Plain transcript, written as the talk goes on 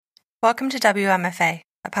Welcome to WMFA,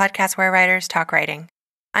 a podcast where writers talk writing.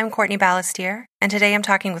 I'm Courtney Ballastier, and today I'm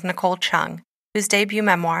talking with Nicole Chung, whose debut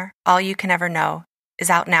memoir, All You Can Ever Know, is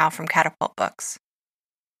out now from Catapult Books.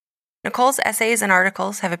 Nicole's essays and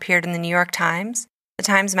articles have appeared in the New York Times, The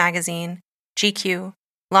Times Magazine, GQ,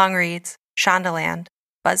 Long Reads, Shondaland,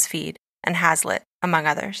 BuzzFeed, and Hazlitt, among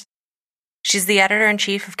others. She's the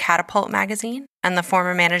editor-in-chief of Catapult magazine and the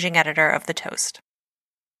former managing editor of The Toast.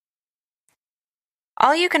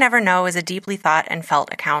 All You Can Ever Know is a deeply thought and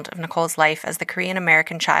felt account of Nicole's life as the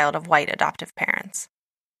Korean-American child of white adoptive parents.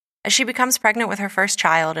 As she becomes pregnant with her first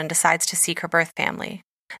child and decides to seek her birth family,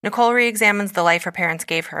 Nicole re-examines the life her parents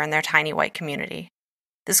gave her in their tiny white community,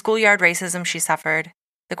 the schoolyard racism she suffered,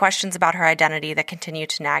 the questions about her identity that continue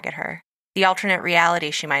to nag at her, the alternate reality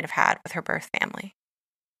she might have had with her birth family.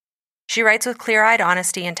 She writes with clear-eyed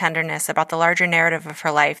honesty and tenderness about the larger narrative of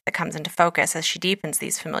her life that comes into focus as she deepens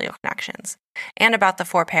these familial connections, and about the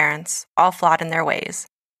four parents, all flawed in their ways,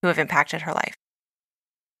 who have impacted her life.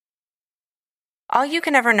 All You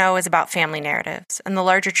Can Ever Know is about family narratives and the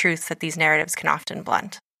larger truths that these narratives can often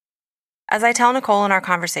blunt. As I tell Nicole in our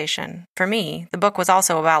conversation, for me, the book was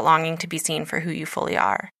also about longing to be seen for who you fully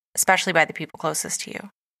are, especially by the people closest to you.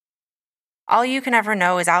 All You Can Ever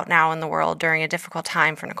Know is out now in the world during a difficult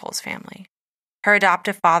time for Nicole's family. Her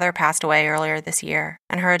adoptive father passed away earlier this year,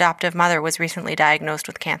 and her adoptive mother was recently diagnosed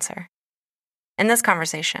with cancer. In this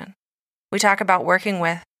conversation, we talk about working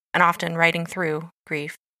with, and often writing through,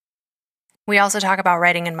 grief. We also talk about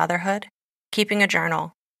writing in motherhood, keeping a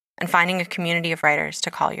journal, and finding a community of writers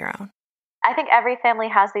to call your own. I think every family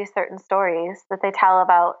has these certain stories that they tell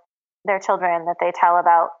about their children, that they tell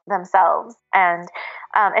about themselves. And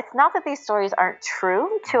it's not that these stories aren't true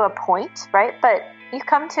to a point, right? But you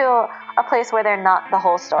come to a place where they're not the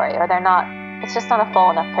whole story, or it's just not a full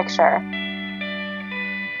enough picture.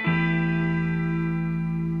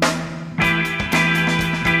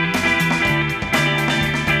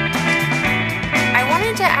 I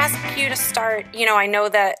wanted to ask you to start, I know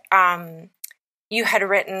that you had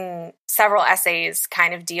written several essays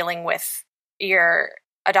kind of dealing with your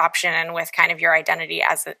adoption and with kind of your identity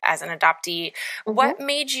as an adoptee. Mm-hmm. What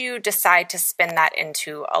made you decide to spin that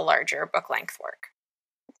into a larger book-length work?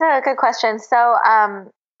 It's a good question. So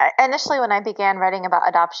initially when I began writing about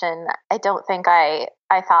adoption, I don't think I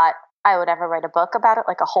thought I would ever write a book about it,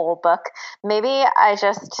 like a whole book. Maybe I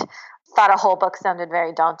just thought a whole book sounded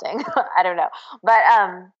very daunting. I don't know. But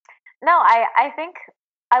no, I think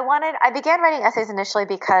I began writing essays initially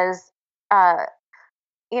because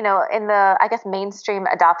in the, I guess, mainstream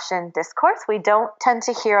adoption discourse, we don't tend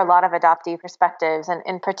to hear a lot of adoptee perspectives, and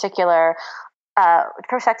in particular,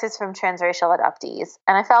 perspectives from transracial adoptees.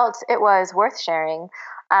 And I felt it was worth sharing.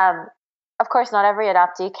 Of course, not every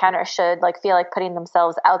adoptee can or should feel like putting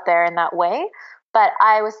themselves out there in that way. But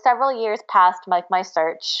I was several years past my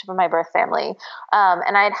search for my birth family,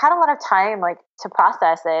 and I had a lot of time to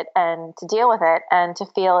process it and to deal with it and to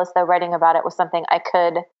feel as though writing about it was something I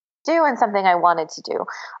could do and something I wanted to do.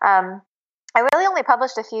 I really only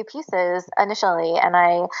published a few pieces initially, and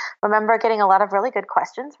I remember getting a lot of really good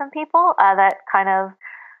questions from people that kind of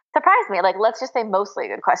surprised me. Let's just say mostly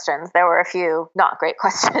good questions. There were a few not great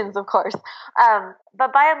questions, of course.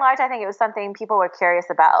 But by and large, I think it was something people were curious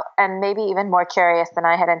about, and maybe even more curious than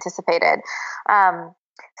I had anticipated.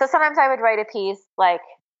 So sometimes I would write a piece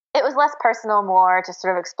it was less personal, more just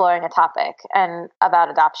sort of exploring a topic and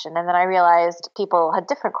about adoption. And then I realized people had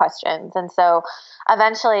different questions. And so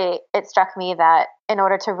eventually it struck me that in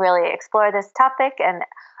order to really explore this topic, and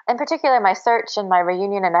in particular my search and my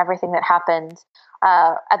reunion and everything that happened,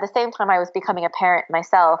 at the same time I was becoming a parent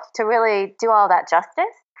myself, to really do all that justice,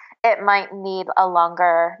 it might need a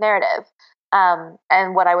longer narrative.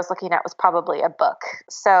 And what I was looking at was probably a book.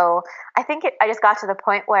 So I think I just got to the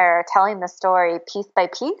point where telling the story piece by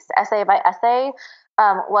piece, essay by essay,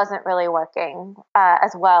 wasn't really working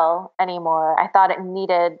as well anymore. I thought it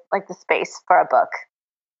needed the space for a book.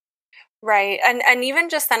 Right. And even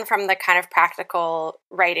just then from the kind of practical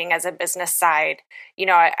writing as a business side,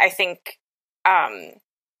 I think,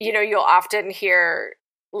 you'll often hear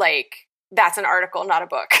that's an article, not a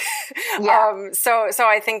book. Yeah. So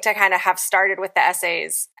I think to kind of have started with the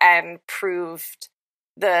essays and proved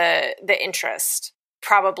the interest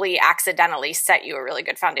probably accidentally set you a really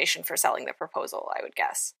good foundation for selling the proposal, I would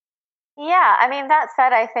guess. Yeah, I mean, that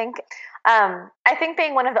said, I think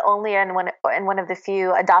being one of the only and one of the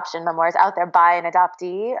few adoption memoirs out there by an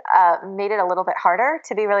adoptee made it a little bit harder,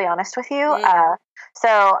 to be really honest with you. Yeah.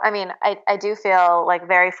 So, I mean, I do feel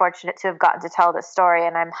very fortunate to have gotten to tell this story,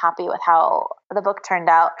 and I'm happy with how the book turned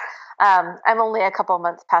out. I'm only a couple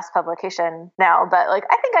months past publication now, but like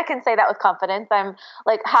I think I can say that with confidence. I'm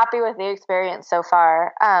like happy with the experience so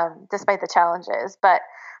far, despite the challenges. But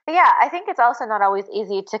yeah, I think it's also not always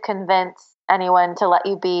easy to convince anyone to let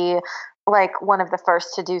you be like one of the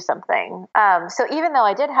first to do something. So even though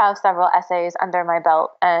I did have several essays under my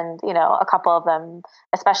belt, and a couple of them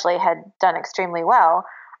especially had done extremely well,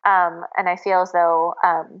 and I feel as though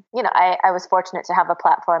I was fortunate to have a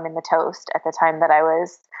platform in the Toast at the time that I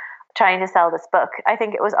was trying to sell this book. I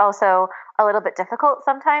think it was also a little bit difficult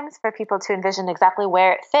sometimes for people to envision exactly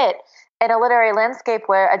where it fit in a literary landscape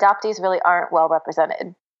where adoptees really aren't well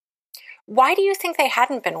represented. Why do you think they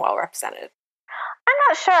hadn't been well represented? I'm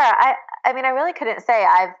not sure. I mean, I really couldn't say.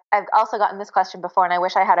 I've also gotten this question before, and I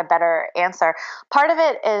wish I had a better answer. Part of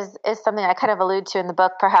it is something I kind of allude to in the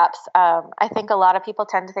book, perhaps. I think a lot of people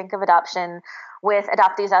tend to think of adoption with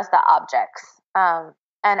adoptees as the objects, and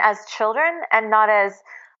as children, and not as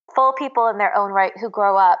full people in their own right who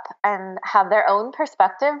grow up and have their own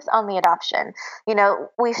perspectives on the adoption.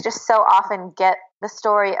 We just so often get the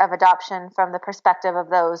story of adoption from the perspective of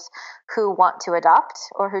those who want to adopt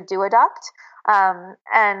or who do adopt.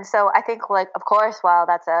 And so I think, like, of course, while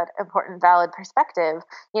that's an important, valid perspective,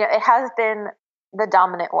 it has been the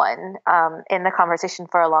dominant one in the conversation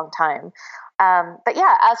for a long time. But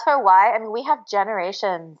yeah, as for why, I mean, we have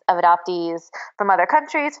generations of adoptees from other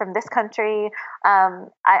countries, from this country.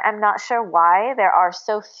 I'm not sure why there are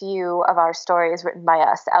so few of our stories written by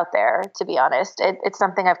us out there, to be honest. It's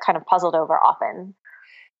something I've kind of puzzled over often.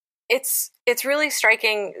 It's really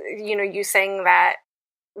striking, you saying that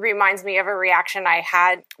reminds me of a reaction I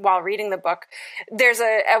had while reading the book. There's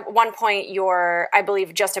at one point you're, I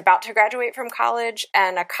believe, just about to graduate from college,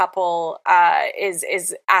 and a couple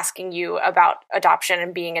is asking you about adoption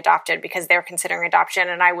and being adopted because they're considering adoption.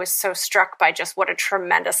 And I was so struck by just what a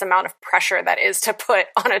tremendous amount of pressure that is to put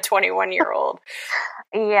on a 21-year-old.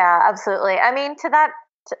 Yeah, absolutely. I mean, to that,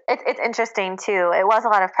 it's interesting too. It was a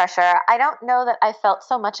lot of pressure. I don't know that I felt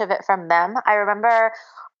so much of it from them. I remember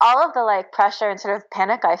all of the like pressure and sort of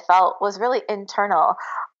panic I felt was really internal.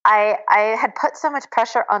 I had put so much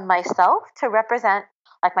pressure on myself to represent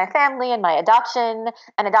like my family and my adoption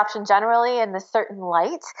and adoption generally in this certain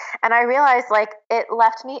light. And I realized like it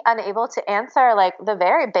left me unable to answer like the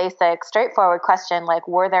very basic, straightforward question, like,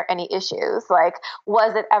 were there any issues? Like,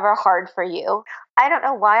 was it ever hard for you? I don't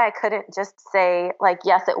know why I couldn't just say like,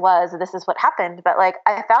 yes, it was, this is what happened. But like,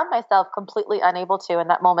 I found myself completely unable to in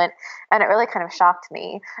that moment. And it really kind of shocked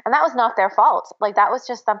me. And that was not their fault. Like, that was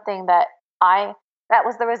just something that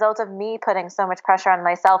was the result of me putting so much pressure on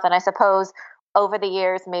myself. And I suppose over the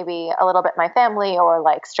years, maybe a little bit my family or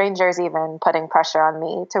like strangers even putting pressure on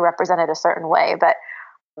me to represent it a certain way. But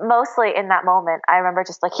mostly in that moment, I remember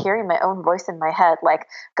just like hearing my own voice in my head, like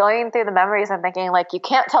going through the memories and thinking like, you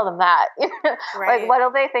can't tell them that. Right. Like, what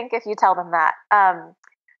will they think if you tell them that?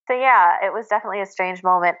 So yeah, it was definitely a strange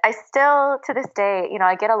moment. I still, to this day,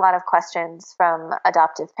 I get a lot of questions from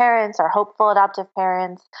adoptive parents or hopeful adoptive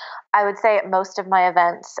parents. I would say at most of my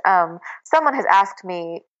events, someone has asked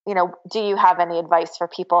me, do you have any advice for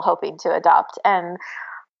people hoping to adopt? And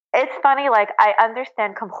it's funny, like, I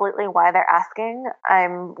understand completely why they're asking.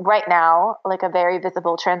 I'm right now like a very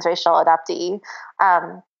visible transracial adoptee.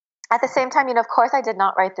 At the same time, of course, I did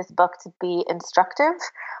not write this book to be instructive.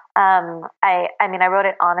 I mean, I wrote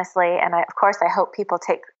it honestly, and of course, I hope people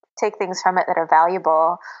take things from it that are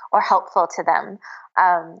valuable or helpful to them.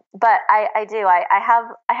 But I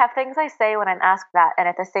have things I say when I'm asked that. And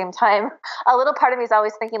at the same time, a little part of me is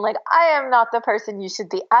always thinking like, I am not the person you should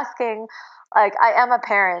be asking. Like, I am a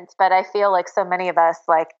parent, but I feel like so many of us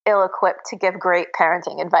like ill-equipped to give great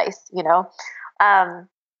parenting advice,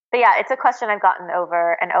 But yeah, it's a question I've gotten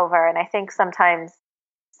over and over. And I think sometimes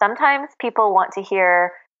people want to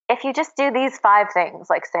hear, if you just do these 5 things,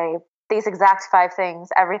 like say these exact 5 things,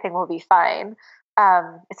 everything will be fine.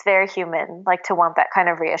 It's very human, like to want that kind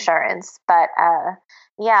of reassurance. But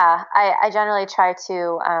yeah, I generally try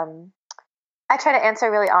to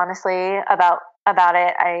answer really honestly about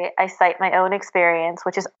it. I cite my own experience,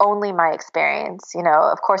 which is only my experience.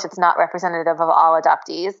 Of course, it's not representative of all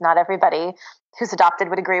adoptees. Not everybody who's adopted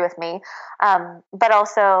would agree with me. But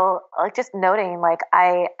also, like, just noting, like,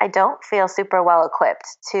 I don't feel super well equipped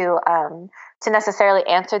to necessarily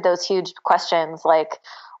answer those huge questions, like,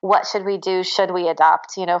 what should we do? Should we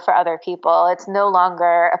adopt, for other people? It's no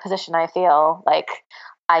longer a position I feel like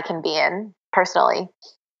I can be in personally.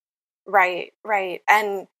 Right.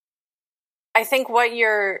 And I think what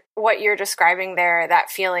you're describing there, that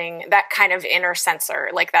feeling, that kind of inner censor,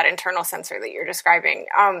 like that internal censor that you're describing,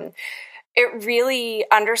 it really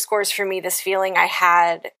underscores for me this feeling I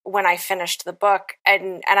had when I finished the book.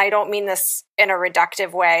 And I don't mean this in a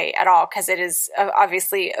reductive way at all, because it is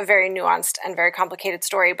obviously a very nuanced and very complicated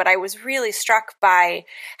story. But I was really struck by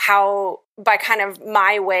by kind of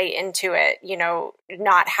my way into it, you know,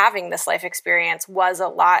 not having this life experience was a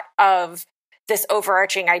lot of this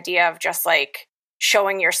overarching idea of just like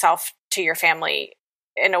showing yourself to your family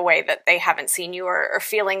in a way that they haven't seen you, or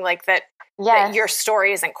feeling like that. Yes. That your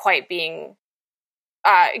story isn't quite being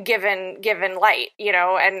given light, you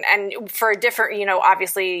know, and for a different, you know,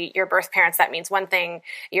 obviously your birth parents, that means one thing,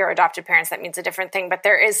 your adopted parents, that means a different thing. But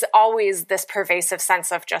there is always this pervasive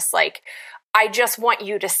sense of just like, I just want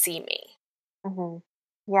you to see me. Mm-hmm.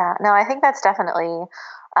 Yeah, no, I think that's definitely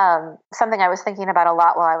something I was thinking about a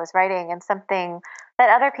lot while I was writing, and something that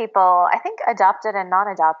other people, I think adopted and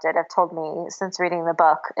non-adopted, have told me since reading the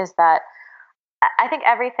book, is that I think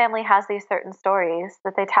every family has these certain stories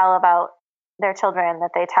that they tell about their children, that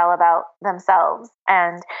they tell about themselves.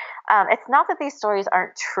 And it's not that these stories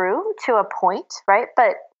aren't true to a point, right?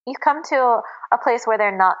 But you come to a place where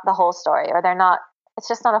they're not the whole story, or they're not, it's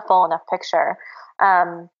just not a full enough picture.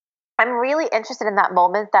 I'm really interested in that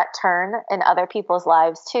moment, that turn in other people's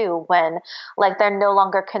lives too, when like they're no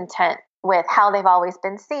longer content with how they've always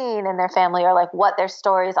been seen in their family, or like what their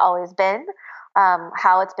story's always been,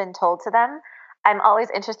 how it's been told to them. I'm always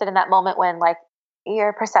interested in that moment when like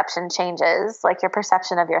your perception changes, like your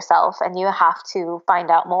perception of yourself, and you have to find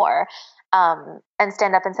out more and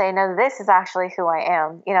stand up and say, no, this is actually who I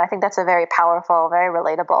am. You know, I think that's a very powerful, very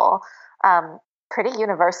relatable, pretty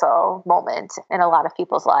universal moment in a lot of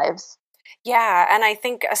people's lives. Yeah. And I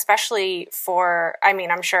think especially for, I mean,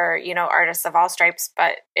 I'm sure, you know, artists of all stripes,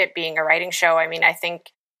 but it being a writing show, I mean, I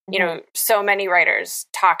think, you know, so many writers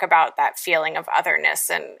talk about that feeling of otherness,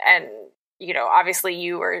 and you know, obviously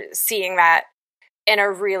you were seeing that in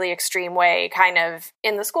a really extreme way, kind of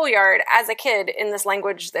in the schoolyard as a kid, in this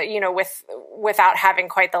language that, you know, without having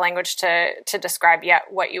quite the language to describe yet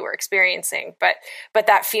what you were experiencing. But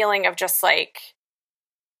that feeling of just like,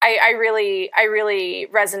 I really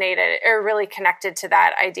resonated, or really connected to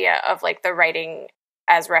that idea of like the writing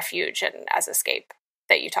as refuge and as escape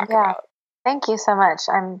that you talk about. Thank you so much.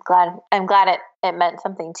 I'm glad it meant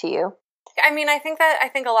something to you. I mean, I think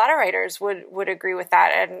a lot of writers would agree with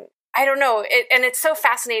that. And I don't know. And it's so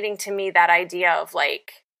fascinating to me, that idea of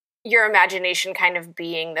like your imagination kind of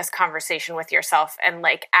being this conversation with yourself. And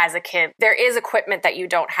like, as a kid, there is equipment that you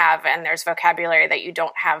don't have, and there's vocabulary that you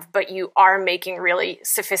don't have, but you are making really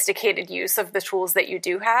sophisticated use of the tools that you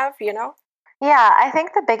do have, you know? Yeah, I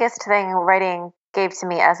think the biggest thing writing gave to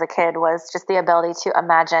me as a kid was just the ability to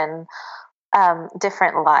imagine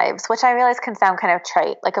different lives, which I realize can sound kind of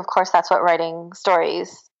trite. Like, of course, that's what writing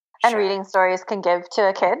stories and reading stories can give to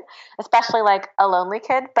a kid, especially like a lonely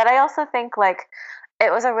kid. But I also think like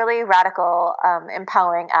it was a really radical,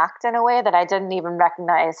 empowering act in a way that I didn't even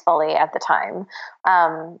recognize fully at the time.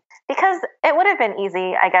 Because it would have been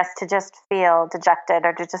easy, I guess, to just feel dejected,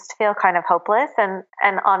 or to just feel kind of hopeless. And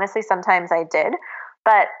honestly, sometimes I did.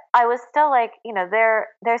 But I was still like, you know,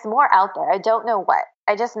 there's more out there. I don't know what.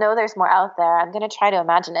 I just know there's more out there. I'm going to try to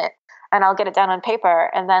imagine it, and I'll get it down on paper.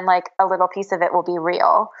 And then like a little piece of it will be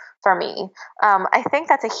real for me. I think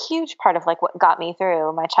that's a huge part of like what got me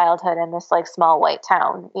through my childhood in this like small white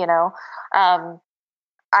town, you know? I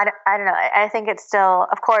don't know. I think it's still,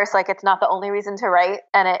 of course, like it's not the only reason to write,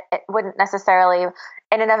 and it wouldn't necessarily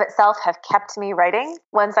in and of itself have kept me writing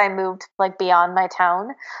once I moved like beyond my town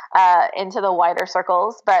into the wider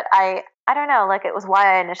circles. But I don't know, like it was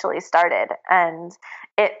why I initially started, and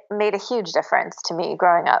it made a huge difference to me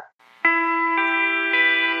growing up.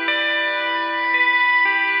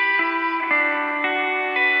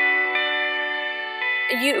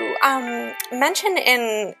 You mentioned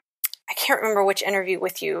in, I can't remember which interview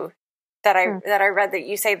with you that I read that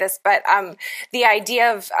you say this, but the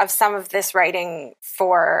idea of some of this writing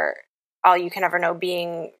for All You Can Ever Know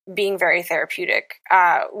being very therapeutic,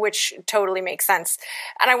 which totally makes sense.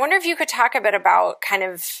 And I wonder if you could talk a bit about kind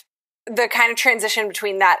of the kind of transition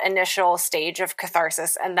between that initial stage of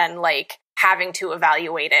catharsis and then like having to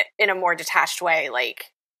evaluate it in a more detached way,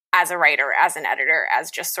 like as a writer, as an editor, as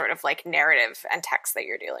just sort of like narrative and text that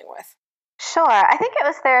you're dealing with. Sure. I think it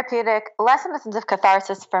was therapeutic, less in the sense of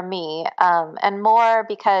catharsis for me, and more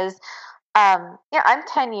because, I'm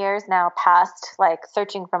 10 years now past like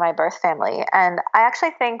searching for my birth family. And I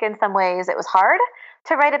actually think in some ways it was hard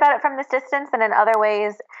to write about it from this distance. And in other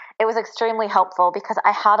ways, it was extremely helpful because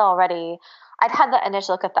I'd had the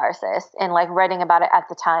initial catharsis in like writing about it at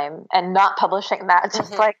the time and not publishing that,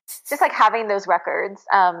 just like having those records.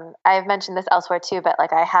 I've mentioned this elsewhere too, but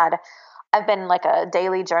like I had I've been like a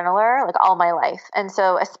daily journaler like all my life. And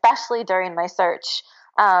so especially during my search,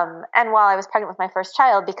 and while I was pregnant with my first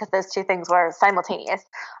child, because those two things were simultaneous,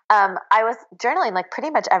 I was journaling like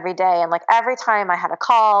pretty much every day. And like every time I had a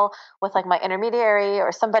call with like my intermediary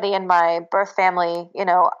or somebody in my birth family,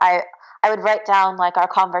 I would write down like our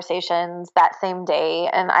conversations that same day.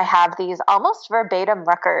 And I have these almost verbatim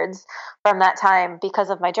records from that time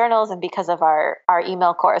because of my journals and because of our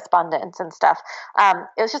email correspondence and stuff.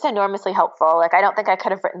 It was just enormously helpful. Like, I don't think I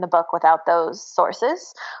could have written the book without those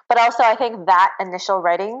sources. But also, I think that initial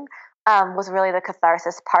writing was really the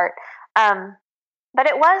catharsis part. But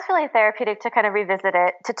it was really therapeutic to kind of revisit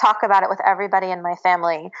it, to talk about it with everybody in my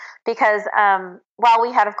family, because while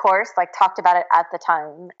we had, of course, like talked about it at the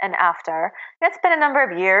time and after, it's been a number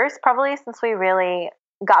of years probably since we really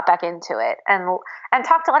got back into it and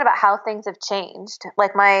talked a lot about how things have changed.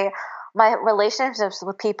 Like my relationships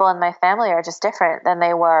with people in my family are just different than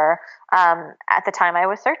they were at the time I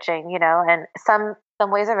was searching, and some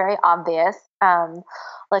ways are very obvious.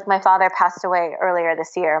 Like my father passed away earlier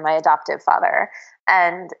this year, my adoptive father.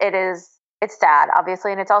 And it's sad,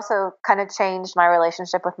 obviously. And it's also kind of changed my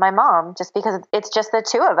relationship with my mom just because it's just the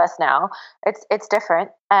two of us now. It's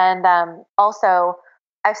different. And also,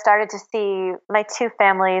 I've started to see my two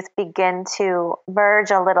families begin to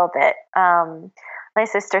merge a little bit. My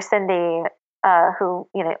sister Cindy, who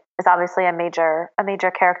is obviously a major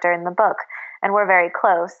character in the book, and we're very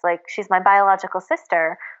close. Like, she's my biological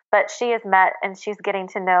sister, but she has met and she's getting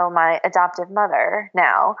to know my adoptive mother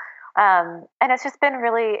now. And it's just been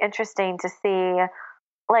really interesting to see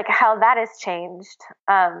like how that has changed,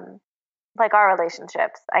 like our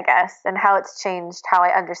relationships, I guess, and how it's changed how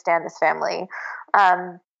I understand this family.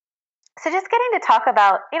 So just getting to talk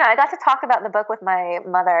about, I got to talk about the book with my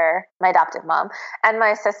mother, my adoptive mom, and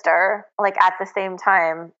my sister, like at the same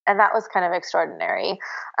time. And that was kind of extraordinary.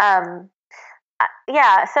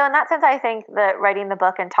 Yeah. So in that sense, I think that writing the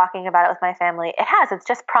book and talking about it with my family, it's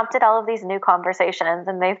just prompted all of these new conversations,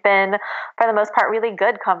 and they've been, for the most part, really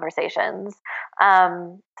good conversations.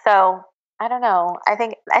 So I don't know. I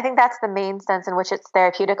think that's the main sense in which it's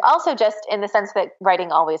therapeutic. Also, just in the sense that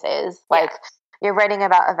writing always is. Like, you're writing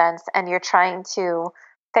about events and you're trying to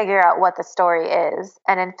figure out what the story is.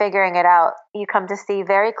 And in figuring it out, you come to see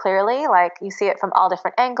very clearly, like you see it from all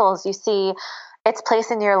different angles. You see its place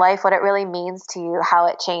in your life, what it really means to you, how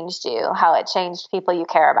it changed you, how it changed people you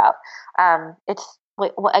care about. It's,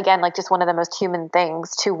 again, like just one of the most human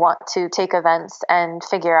things to want to take events and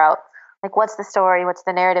figure out, like, what's the story, what's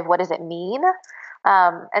the narrative, what does it mean?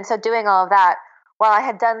 And so doing all of that, while I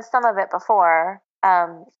had done some of it before,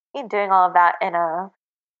 doing all of that in a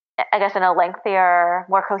lengthier,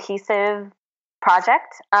 more cohesive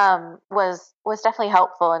project was definitely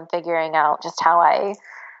helpful in figuring out just how I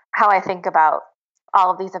think about all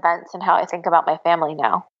of these events and how I think about my family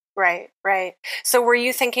now. Right. So were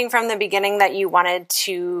you thinking from the beginning that you wanted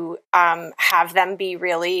to have them be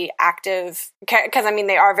really active? Because, I mean,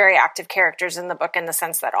 they are very active characters in the book in the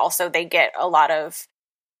sense that also they get a lot of,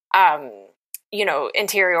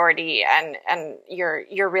 interiority and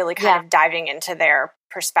you're really kind of diving into their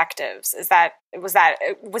perspectives. Was that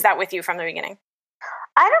with you from the beginning?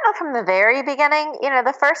 I don't know, from the very beginning.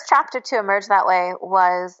 The first chapter to emerge that way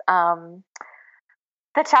was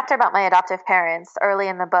the chapter about my adoptive parents early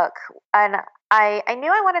in the book. And I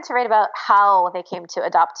knew I wanted to write about how they came to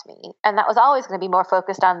adopt me. And that was always going to be more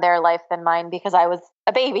focused on their life than mine because I was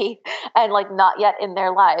a baby and like not yet in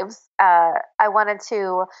their lives. I wanted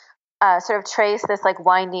to sort of trace this like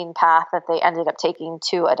winding path that they ended up taking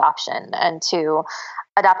to adoption and to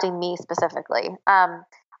adopting me specifically. And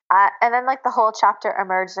then like the whole chapter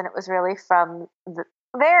emerged, and it was really from the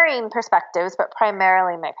varying perspectives, but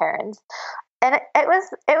primarily my parents. And it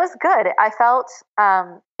was good. I felt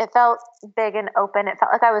it felt big and open. It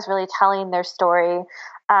felt like I was really telling their story.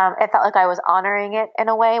 It felt like I was honoring it in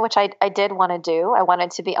a way, which I did want to do. I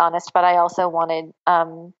wanted to be honest, but I also wanted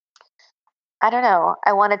I don't know.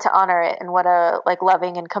 I wanted to honor it and what a like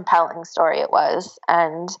loving and compelling story it was.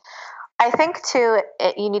 And I think too,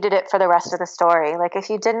 you needed it for the rest of the story. Like,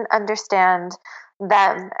 if you didn't understand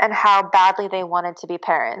them and how badly they wanted to be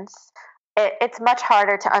parents, it's much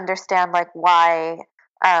harder to understand like why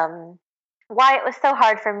it was so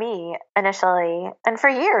hard for me initially and for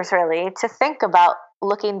years really to think about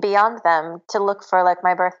looking beyond them to look for like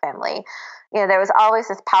my birth family. There was always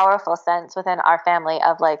this powerful sense within our family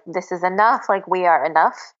of like, this is enough, like we are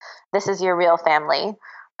enough. This is your real family.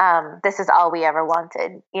 This is all we ever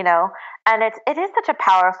wanted, and it is such a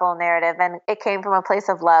powerful narrative, and it came from a place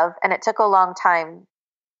of love, and it took a long time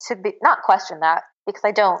to be not question that, because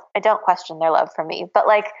I don't question their love for me, but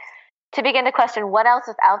like to begin to question what else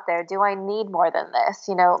is out there. Do I need more than this?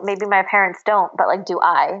 Maybe my parents don't, but like, do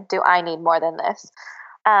I need more than this?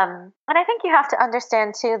 And I think you have to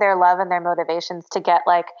understand too their love and their motivations to get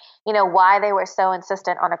like, why they were so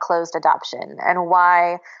insistent on a closed adoption, and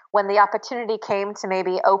why when the opportunity came to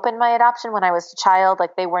maybe open my adoption when I was a child,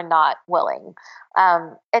 like they were not willing.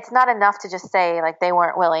 It's not enough to just say like they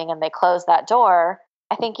weren't willing and they closed that door.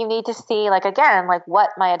 I think you need to see like, again, like what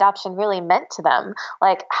my adoption really meant to them,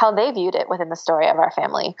 like how they viewed it within the story of our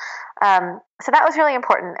family. So that was really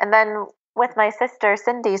important. And then with my sister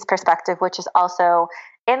Cindy's perspective, which is also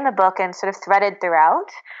in the book and sort of threaded throughout,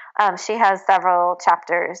 she has several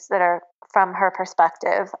chapters that are from her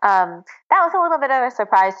perspective. That was a little bit of a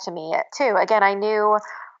surprise to me too. Again, I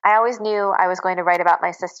always knew I was going to write about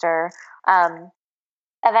my sister.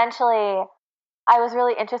 Eventually, I was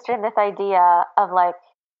really interested in this idea of like,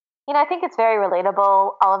 I think it's very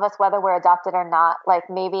relatable. All of us, whether we're adopted or not, like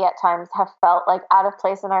maybe at times have felt like out of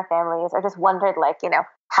place in our families, or just wondered like,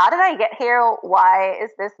 how did I get here? Why is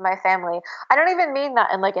this my family? I don't even mean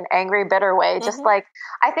that in like an angry, bitter way. Just like,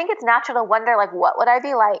 I think it's natural to wonder like, what would I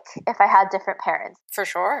be like if I had different parents? For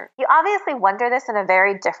sure. You obviously wonder this in a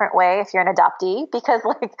very different way if you're an adoptee, because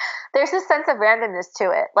like there's this sense of randomness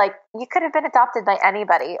to it. Like you could have been adopted by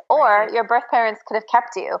anybody, or your birth parents could have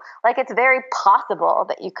kept you. Like it's very possible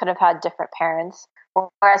that you could have had different parents.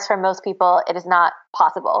 Whereas for most people, it is not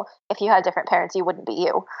possible. If you had different parents, you wouldn't be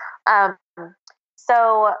you.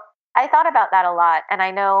 So I thought about that a lot. And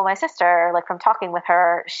I know my sister, like from talking with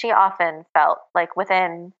her, she often felt like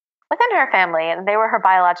within her family, and they were her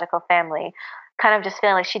biological family, kind of just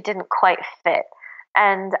feeling like she didn't quite fit.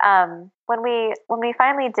 And when we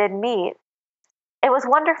finally did meet, it was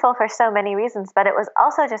wonderful for so many reasons, but it was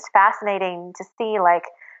also just fascinating to see like,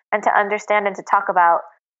 and to understand and to talk about,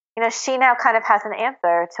 she now kind of has an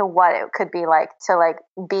answer to what it could be like to like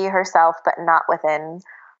be herself, but not within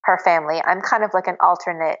her family. I'm kind of like an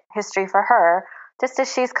alternate history for her, just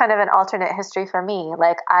as she's kind of an alternate history for me.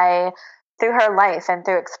 Like through her life and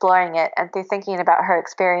through exploring it and through thinking about her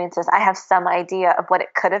experiences, I have some idea of what it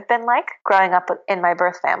could have been like growing up in my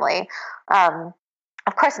birth family.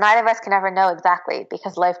 Of course, neither of us can ever know exactly,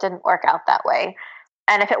 because life didn't work out that way.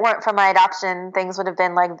 And if it weren't for my adoption, things would have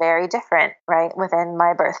been like very different, right, within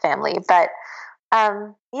my birth family. But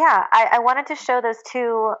I wanted to show those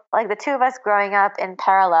two, like the two of us growing up in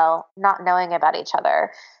parallel, not knowing about each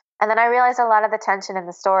other. And then I realized a lot of the tension in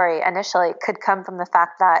the story initially could come from the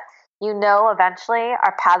fact that, eventually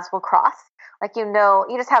our paths will cross. Like, you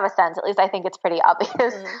just have a sense, at least I think it's pretty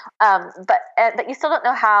obvious. But you still don't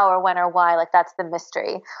know how or when or why. Like, that's the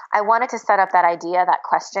mystery. I wanted to set up that idea, that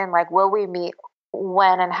question, like, will we meet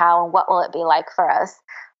when and how, and what will it be like for us?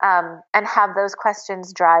 And have those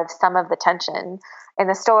questions drive some of the tension in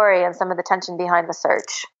the story and some of the tension behind the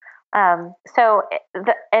search. So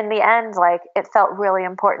in the end, like, it felt really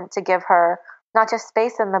important to give her not just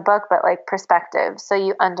space in the book, but like perspective, so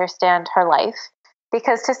you understand her life,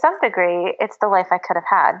 because to some degree, it's the life I could have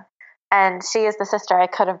had, and she is the sister I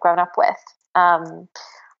could have grown up with.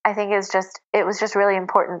 I think it was just really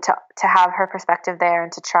important to have her perspective there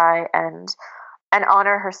and to try and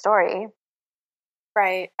honor her story.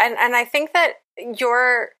 Right. And I think that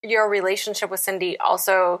your relationship with Cindy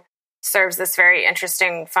also serves this very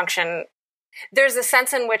interesting function. There's a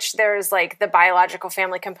sense in which there's like the biological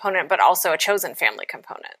family component, but also a chosen family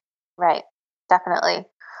component. Right. Definitely.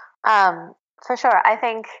 For sure. I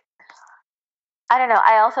don't know.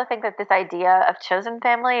 I also think that this idea of chosen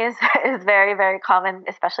family is very, very common,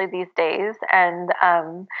 especially these days. And,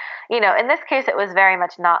 in this case, it was very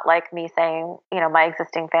much not like me saying, my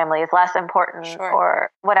existing family is less important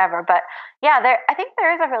or whatever. But yeah, I think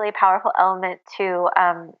there is a really powerful element to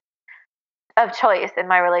of choice in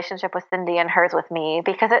my relationship with Cindy and hers with me,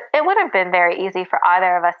 because it would have been very easy for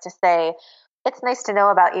either of us to say, it's nice to know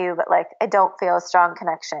about you, but like, I don't feel a strong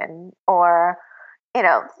connection, or,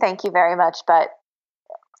 thank you very much, but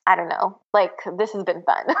I don't know, like, this has been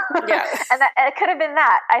fun. Yeah. And it could have been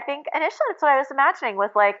that. I think initially that's what I was imagining,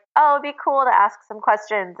 was like, oh, it'd be cool to ask some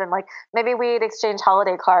questions, and like maybe we'd exchange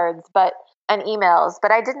holiday cards and emails.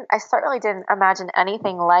 But I certainly didn't imagine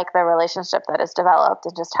anything like the relationship that has developed,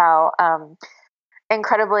 and just how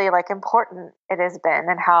incredibly like important it has been,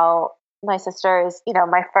 and how my sister is,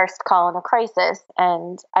 my first call in a crisis.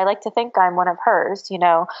 And I like to think I'm one of hers.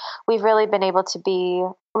 We've really been able to be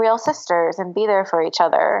real sisters and be there for each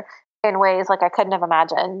other in ways like I couldn't have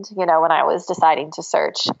imagined, when I was deciding to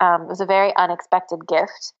search. It was a very unexpected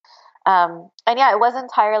gift. And yeah, it was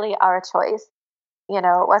entirely our choice. It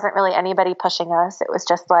wasn't really anybody pushing us. It was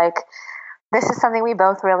just like, this is something we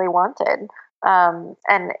both really wanted. And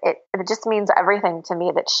it just means everything to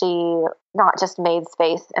me that she not just made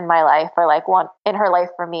space in my life or like in her life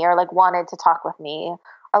for me or like wanted to talk with me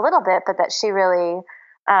a little bit, but that she really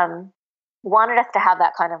wanted us to have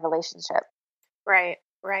that kind of relationship. Right.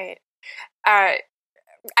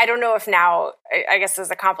 I don't know if now, I guess this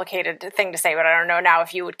is a complicated thing to say, but I don't know now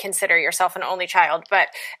if you would consider yourself an only child, but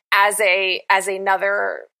as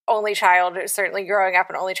another only child, certainly growing up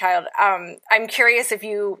an only child, I'm curious if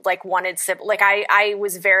you like wanted like I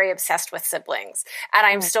was very obsessed with siblings, and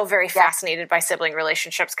I'm still very fascinated by sibling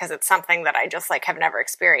relationships because it's something that I just like have never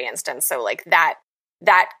experienced. And so like that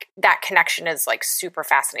connection is like super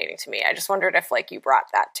fascinating to me. I just wondered if like you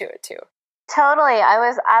brought that to it too. Totally. I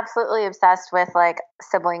was absolutely obsessed with like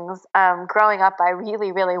siblings. Growing up, I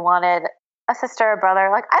really, really wanted a sister or brother.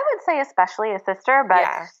 Like I would say especially a sister, but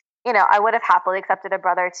you know, I would have happily accepted a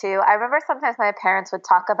brother too. I remember sometimes my parents would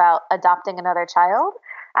talk about adopting another child,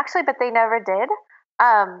 actually, but they never did.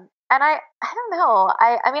 And I don't know.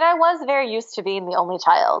 I mean, I was very used to being the only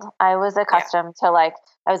child. I was accustomed to like,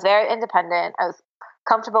 I was very independent. I was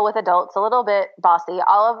comfortable with adults, a little bit bossy,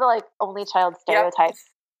 all of the like only child stereotypes.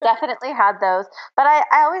 Definitely had those. But I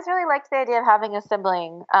always really liked the idea of having a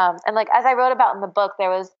sibling. And like, as I wrote about in the book, there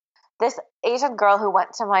was this Asian girl who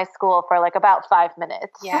went to my school for like about 5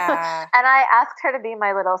 minutes. Yeah. And I asked her to be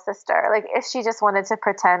my little sister, like if she just wanted to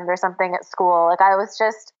pretend or something at school. Like I was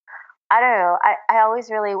just, I don't know. I always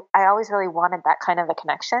really wanted that kind of a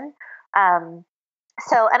connection.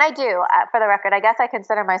 So, and I do, for the record, I guess I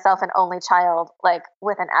consider myself an only child, like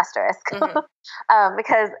with an asterisk,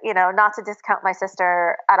 because, you know, not to discount my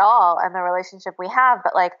sister at all and the relationship we have,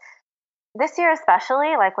 but like this year,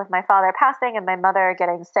 especially like with my father passing and my mother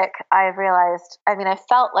getting sick, I've realized, I mean, I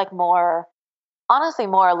felt like honestly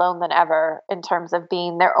more alone than ever in terms of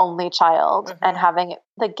being their only child and having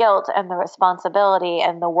the guilt and the responsibility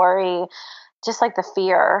and the worry, just like the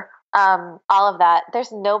fear. All of that.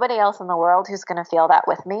 There's nobody else in the world who's going to feel that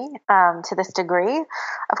with me to this degree.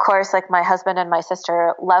 Of course, like my husband and my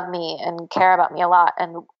sister love me and care about me a lot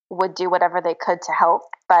and would do whatever they could to help.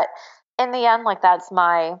 But in the end, like these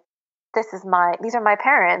are my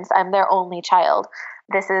parents. I'm their only child.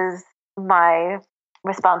 This is my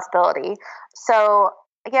responsibility. So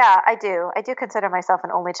yeah, I do consider myself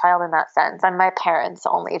an only child in that sense. I'm my parents'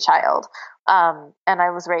 only child. And I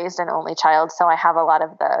was raised an only child, so I have a lot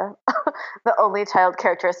of the the only child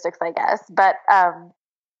characteristics, I guess. But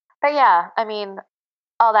yeah, I mean,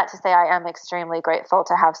 all that to say, I am extremely grateful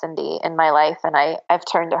to have Cindy in my life, and I've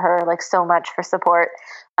turned to her like so much for support.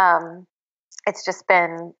 It's just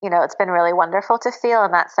been, you know, it's been really wonderful to feel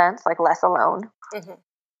in that sense, like less alone. Mm-hmm.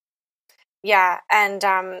 Yeah, and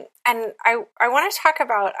I want to talk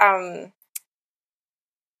about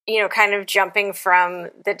you know, kind of jumping from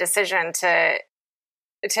the decision to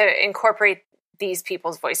incorporate these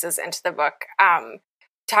people's voices into the book.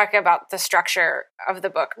 Talk about the structure of the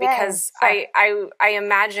book because I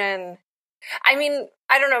imagine. I mean,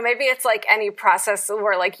 I don't know. Maybe it's like any process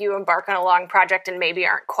where like you embark on a long project and maybe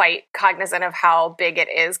aren't quite cognizant of how big it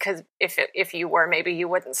is. Because if you were, maybe you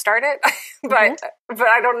wouldn't start it. but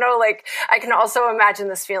I don't know. Like I can also imagine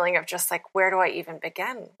this feeling of just like, where do I even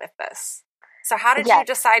begin with this? So how did you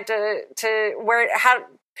decide to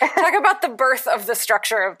talk about the birth of the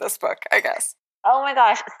structure of this book, I guess? Oh my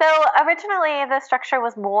gosh. So originally the structure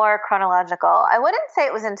was more chronological. I wouldn't say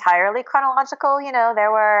it was entirely chronological. You know,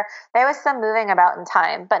 there was some moving about in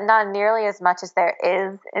time, but not nearly as much as there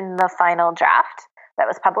is in the final draft that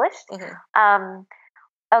was published.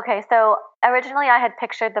 Okay. So originally I had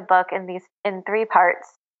pictured the book in 3 parts.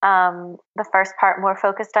 The first part more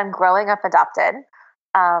focused on growing up adopted.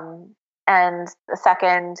 And the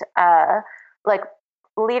second, like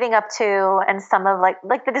leading up to and some of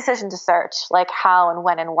like the decision to search, like how and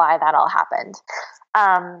when and why that all happened,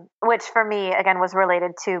 which for me, again, was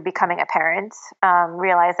related to becoming a parent,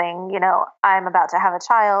 realizing, you know, I'm about to have a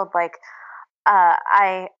child. Like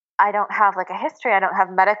I don't have like a history. I don't have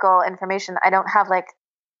medical information. I don't have like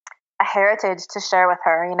a heritage to share with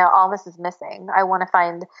her. You know, all this is missing. I want to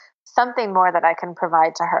find something more that I can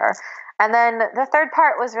provide to her. And then the third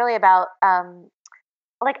part was really about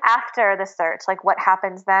like after the search, like what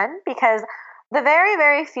happens then, because the very,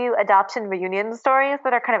 very few adoption reunion stories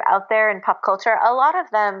that are kind of out there in pop culture, a lot of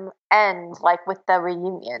them end like with the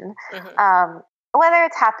reunion. whether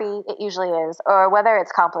it's happy, it usually is, or whether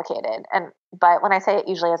it's complicated. But when I say it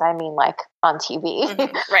usually is, I mean like on TV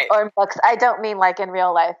right. or in books. I don't mean like in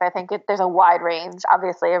real life. I think there's a wide range,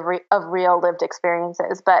 obviously, of real lived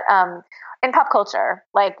experiences. But in pop culture,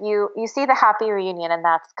 like you see the happy reunion, and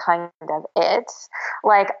that's kind of it.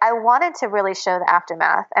 Like I wanted to really show the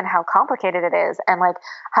aftermath and how complicated it is, and like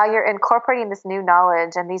how you're incorporating this new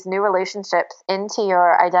knowledge and these new relationships into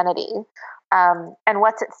your identity. And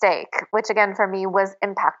what's at stake, which again for me was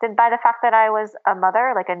impacted by the fact that I was a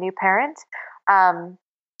mother, like a new parent.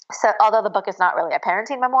 So although the book is not really a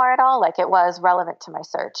parenting memoir at all, like it was relevant to my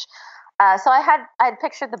search. So I had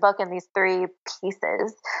pictured the book in these 3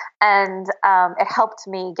 pieces, and it helped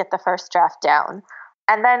me get the first draft down.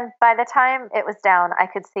 And then by the time it was down, I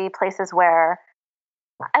could see places where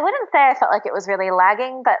I wouldn't say I felt like it was really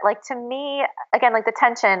lagging, but like to me, again, like the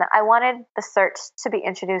tension, I wanted the search to be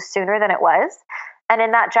introduced sooner than it was. And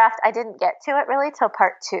in that draft, I didn't get to it really till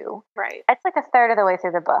part 2. Right. It's like a third of the way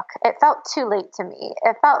through the book. It felt too late to me.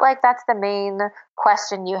 It felt like that's the main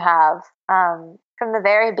question you have from the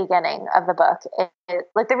very beginning of the book.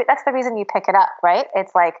 That's the reason you pick it up, right?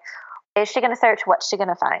 It's like, is she going to search? What's she going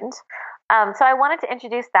to find? So I wanted to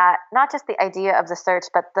introduce that, not just the idea of the search,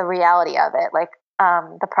 but the reality of it, like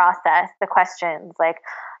the process, the questions, like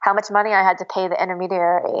how much money I had to pay the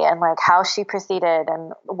intermediary, and like how she proceeded,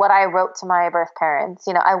 and what I wrote to my birth parents.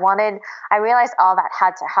 You know, I realized all that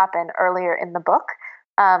had to happen earlier in the book,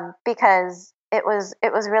 because it was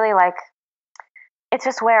really like, it's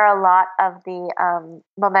just where a lot of the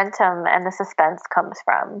momentum and the suspense comes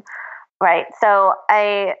from. Right. So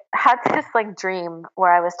I had this like dream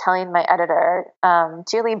where I was telling my editor,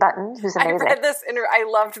 Julie Button, who's amazing. I read this I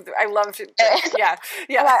loved it.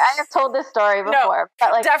 Yeah. I have told this story before,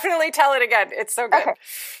 but like definitely tell it again. It's so good. Okay.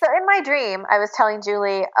 So in my dream, I was telling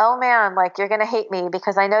Julie, oh man, like you're going to hate me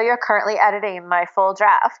because I know you're currently editing my full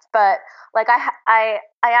draft, but like I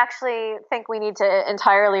actually think we need to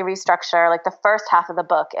entirely restructure like the first half of the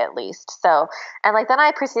book at least. So, and like then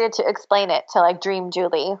I proceeded to explain it to like Dream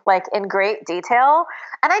Julie, like in great detail.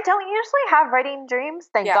 And I don't usually have writing dreams,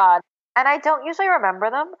 thank God. And I don't usually remember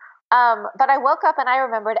them. But I woke up and I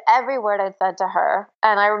remembered every word I'd said to her.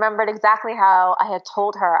 And I remembered exactly how I had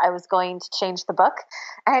told her I was going to change the book.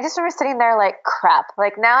 And I just remember sitting there like, crap,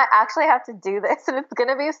 like now I actually have to do this and it's going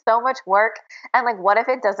to be so much work. And like, what if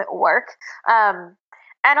it doesn't work?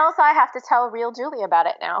 And also I have to tell real Julie about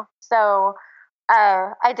it now. So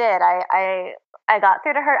I did. I got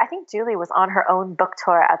through to her. I think Julie was on her own book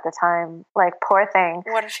tour at the time. Like, poor thing.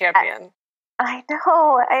 What a champion. I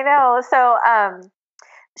know. So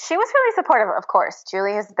she was really supportive, of course.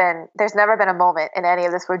 Julie there's never been a moment in any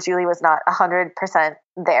of this where Julie was not 100%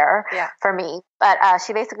 there for me. But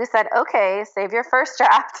she basically said, okay, save your first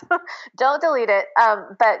draft. Don't delete it.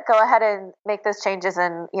 But go ahead and make those changes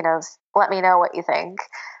and, let me know what you think.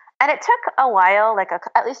 And it took a while, like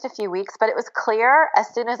at least a few weeks, but it was clear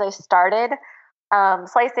as soon as I started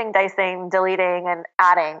slicing, dicing, deleting, and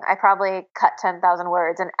adding. I probably cut 10,000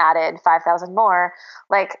 words and added 5,000 more.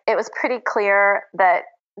 Like it was pretty clear that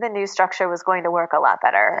the new structure was going to work a lot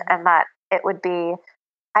better, and that it would be,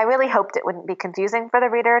 I really hoped it wouldn't be confusing for the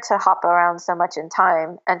reader to hop around so much in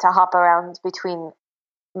time and to hop around between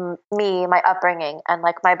me, my upbringing, and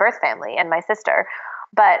like my birth family and my sister.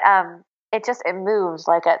 But it moved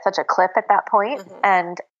like at such a clip at that point,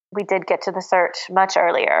 and we did get to the search much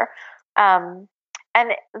earlier. And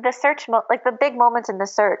the search, like the big moments in the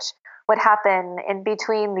search would happen in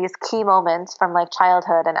between these key moments from like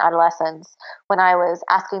childhood and adolescence when I was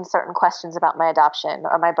asking certain questions about my adoption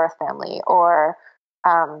or my birth family, or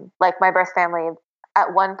like my birth family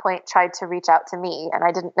at one point tried to reach out to me and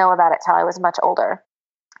I didn't know about it till I was much older.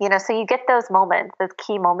 So you get those moments, those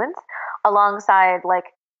key moments alongside like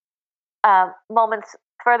moments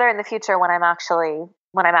further in the future when I'm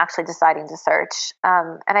actually deciding to search.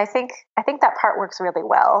 And I think that part works really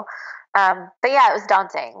well. But yeah, it was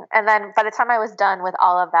daunting. And then by the time I was done with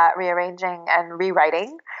all of that rearranging and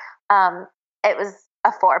rewriting, it was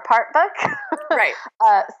a 4-part book. Right.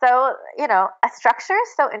 So, a structure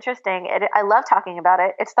is so interesting. I love talking about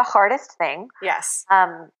it. It's the hardest thing. Yes.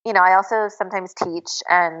 I also sometimes teach,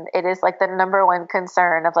 and it is like the number one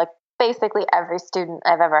concern of like basically every student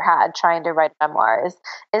I've ever had trying to write memoirs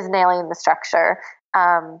is nailing the structure.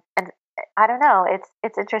 And I don't know,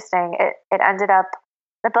 it's interesting. It ended up,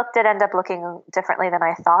 the book did end up looking differently than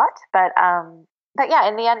I thought, but yeah,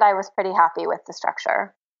 in the end I was pretty happy with the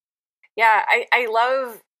structure. Yeah, I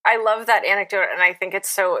love that anecdote, and I think it's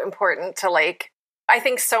so important to like I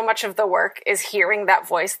think so much of the work is hearing that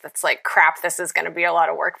voice that's like, crap, this is going to be a lot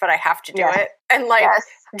of work, but I have to do it. And like,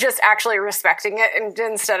 just actually respecting it, and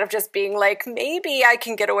instead of just being like, maybe I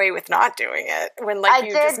can get away with not doing it, when like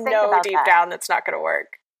you just know deep down that's not going to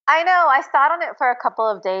work. I know. I sat on it for a couple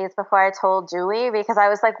of days before I told Julie, because I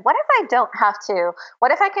was like, what if I don't have to?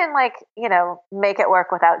 What if I can, like, you know, make it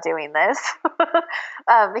work without doing this?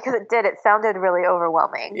 Because it sounded really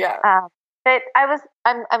overwhelming. Yeah. But I'm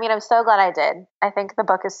so glad I did. I think the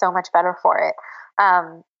book is so much better for it.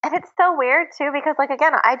 And it's so weird too, because like,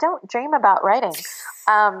 again, I don't dream about writing.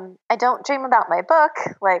 I don't dream about my book.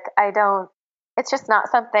 Like it's just not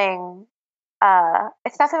something,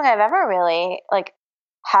 it's not something I've ever really like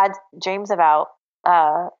had dreams about.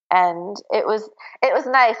 And it was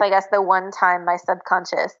nice, I guess, the one time my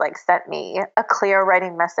subconscious like sent me a clear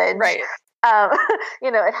writing message. Right. You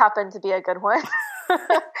know, it happened to be a good one.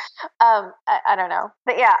 I don't know,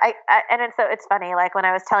 but yeah, so it's funny, like when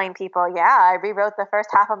I was telling people, I rewrote the first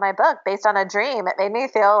half of my book based on a dream, it made me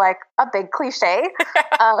feel like a big cliche.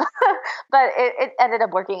 But it ended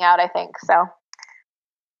up working out, I think. So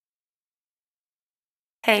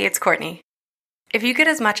hey, it's Courtney. If you get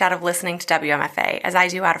as much out of listening to WMFA as I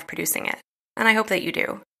do out of producing it, and I hope that you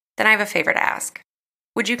do, then I have a favor to ask.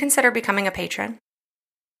 Would you consider becoming a patron?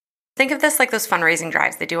 Think of this like those fundraising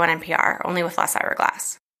drives they do on NPR, only with less Ira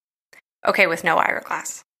Glass. Okay, with no Ira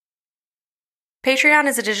Glass. Patreon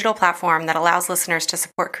is a digital platform that allows listeners to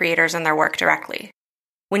support creators and their work directly.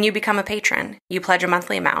 When you become a patron, you pledge a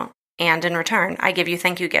monthly amount, and in return, I give you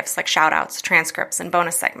thank you gifts like shoutouts, transcripts, and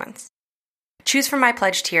bonus segments. Choose from my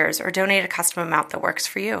pledge tiers or donate a custom amount that works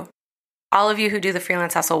for you. All of you who do the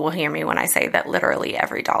freelance hustle will hear me when I say that literally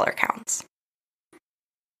every dollar counts.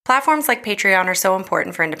 Platforms like Patreon are so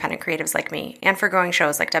important for independent creatives like me and for growing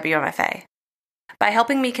shows like WMFA. By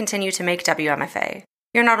helping me continue to make WMFA,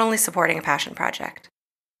 you're not only supporting a passion project,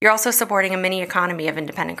 you're also supporting a mini economy of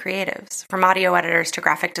independent creatives, from audio editors to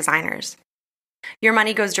graphic designers. Your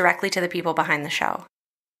money goes directly to the people behind the show.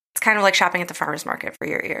 It's kind of like shopping at the farmer's market for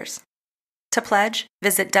your ears. To pledge,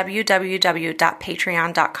 visit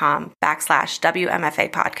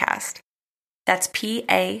www.patreon.com/WMFA podcast. That's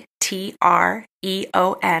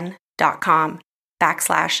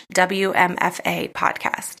patreon.com/WMFA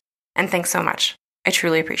podcast. And thanks so much. I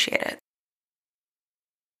truly appreciate it.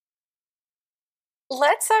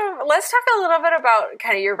 Let's talk a little bit about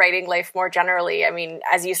kind of your writing life more generally. I mean,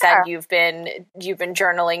 as you said, you've been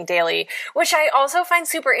journaling daily, which I also find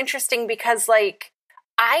super interesting because, like,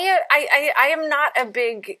 I am not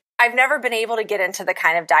I've never been able to get into the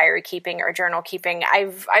kind of diary keeping or journal keeping.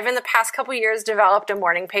 I've in the past couple years developed a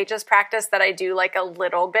morning pages practice that I do like a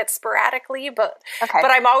little bit sporadically, but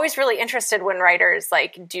I'm always really interested when writers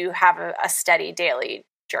like do have a steady daily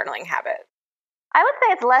journaling habit. I would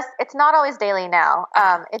say it's not always daily now.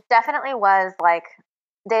 It definitely was like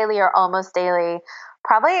daily or almost daily,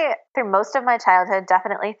 probably through most of my childhood,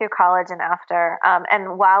 definitely through college and after.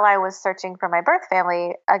 And while I was searching for my birth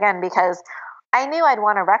family, again, because I knew I'd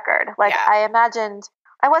want a record. Like I imagined,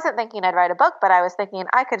 I wasn't thinking I'd write a book, but I was thinking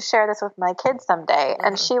I could share this with my kids someday. Mm-hmm.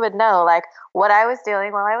 And she would know like what I was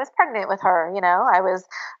doing while I was pregnant with her. You know, I was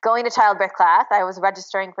going to childbirth class. I was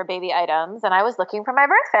registering for baby items and I was looking for my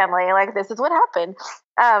birth family. Like this is what happened.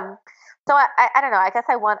 So I don't know. I guess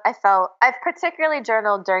I've particularly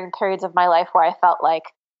journaled during periods of my life where I felt like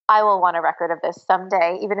I will want a record of this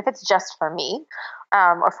someday, even if it's just for me,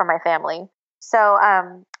 or for my family. So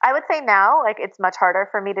I would say now, like it's much harder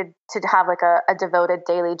for me to have like a devoted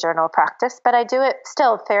daily journal practice, but I do it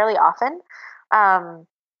still fairly often. And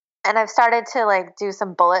I've started to like do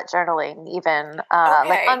some bullet journaling, even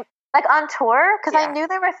like on tour, because I knew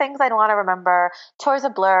there were things I'd want to remember. Tour's a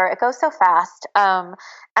blur; it goes so fast, and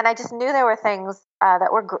I just knew there were things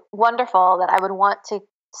that were wonderful that I would want to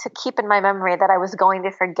keep in my memory that I was going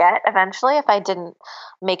to forget eventually if I didn't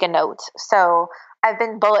make a note. So I've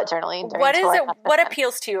been bullet journaling during What is it? What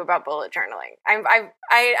appeals to you about bullet journaling? I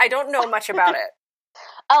don't know much about it.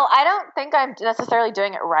 Oh, I don't think I'm necessarily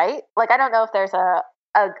doing it right. Like I don't know if there's a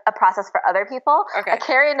process for other people. Okay. I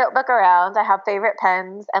carry a notebook around. I have favorite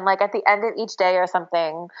pens, and like at the end of each day or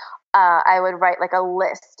something, I would write like a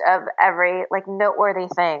list of every like noteworthy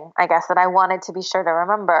thing, I guess, that I wanted to be sure to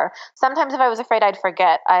remember. Sometimes if I was afraid I'd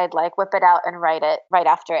forget, I'd like whip it out and write it right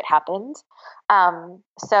after it happened.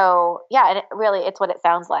 So yeah, and it's what it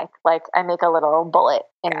sounds like. Like I make a little bullet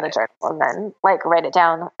in the journal and then like write it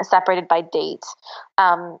down separated by date.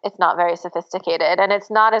 It's not very sophisticated and it's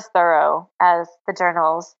not as thorough as the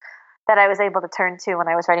journals that I was able to turn to when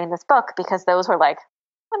I was writing this book, because those were like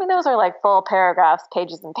full paragraphs,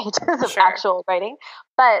 pages and pages of actual writing.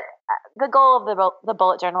 But the goal of the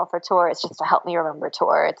bullet journal for tour is just to help me remember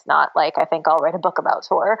tour. It's not like I think I'll write a book about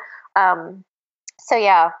tour. So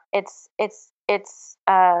yeah, it's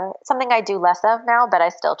something I do less of now, but I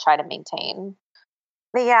still try to maintain.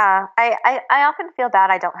 But yeah, I often feel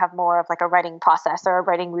bad I don't have more of like a writing process or a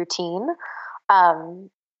writing routine. Um,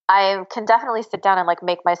 I can definitely sit down and like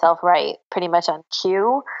make myself write pretty much on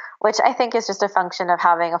cue, which I think is just a function of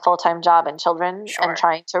having a full-time job and children and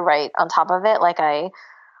trying to write on top of it. Like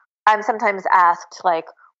I'm sometimes asked like,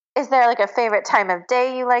 is there like a favorite time of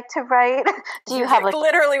day you like to write? Do you have like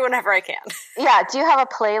literally whenever I can? Yeah. Do you have a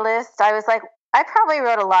playlist? I was like, I probably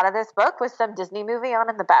wrote a lot of this book with some Disney movie on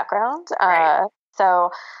in the background. Right. So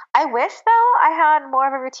I wish though I had more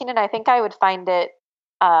of a routine, and I think I would find it.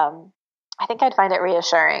 I think I'd find it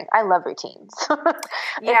reassuring. I love routines.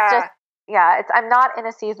 Yeah. I'm not in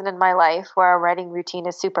a season in my life where a writing routine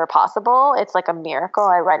is super possible. It's like a miracle.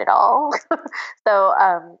 I write it all. So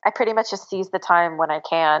I pretty much just seize the time when I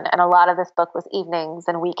can. And a lot of this book was evenings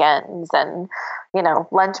and weekends and,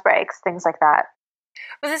 lunch breaks, things like that.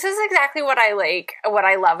 Well, this is exactly what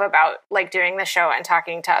I love about like doing the show and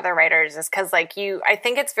talking to other writers is because like I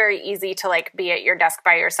think it's very easy to like be at your desk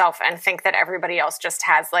by yourself and think that everybody else just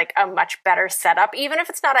has like a much better setup, even if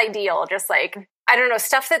it's not ideal, just like, I don't know,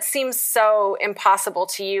 stuff that seems so impossible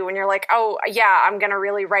to you when you're like, oh yeah, I'm going to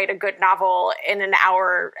really write a good novel in an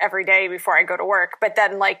hour every day before I go to work. But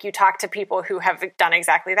then like you talk to people who have done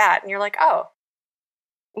exactly that and you're like, oh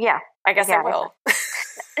yeah, I guess I will.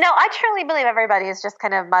 No, I truly believe everybody is just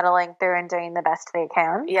kind of muddling through and doing the best they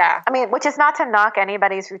can. Yeah. I mean, which is not to knock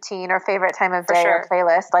anybody's routine or favorite time of day sure. or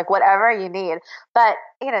playlist, like whatever you need. But,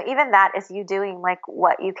 even that is you doing like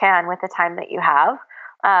what you can with the time that you have.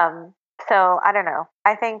 So I don't know.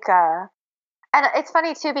 I think, and it's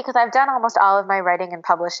funny too, because I've done almost all of my writing and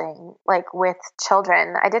publishing, like with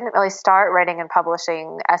children. I didn't really start writing and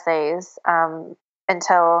publishing essays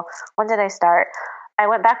until, when did I start? I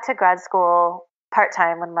went back to grad school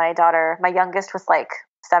part-time when my youngest was like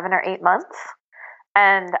 7 or 8 months.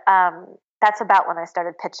 And that's about when I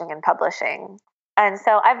started pitching and publishing. And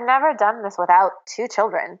so I've never done this without 2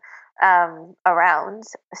 children around.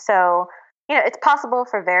 So, it's possible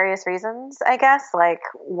for various reasons, I guess. Like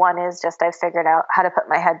one is just I've figured out how to put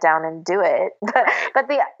my head down and do it. But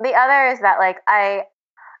the other is that like I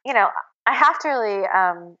have to really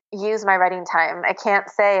use my writing time. I can't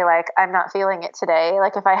say like I'm not feeling it today.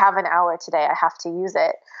 Like if I have an hour today, I have to use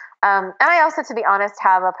it. And I also, to be honest,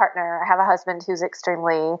 have a partner. I have a husband who's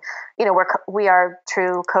extremely, we are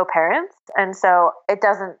true co-parents, and so it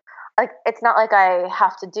doesn't like it's not like I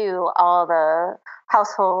have to do all the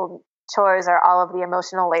household chores or all of the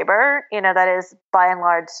emotional labor. That is by and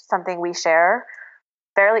large something we share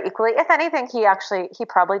fairly equally. If anything, he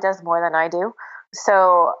probably does more than I do.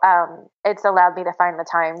 So it's allowed me to find the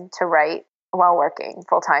time to write while working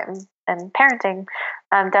full time and parenting.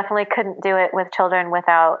 Definitely couldn't do it with children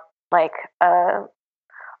without like a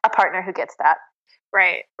partner who gets that.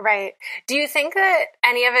 Right. Do you think that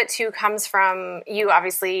any of it too comes from you?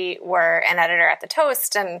 Obviously, were an editor at the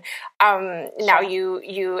Toast, and now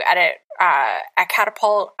you edit at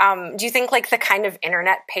Catapult. Do you think like the kind of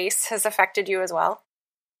internet pace has affected you as well?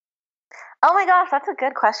 Oh my gosh, that's a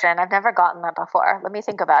good question. I've never gotten that before. Let me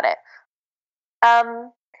think about it.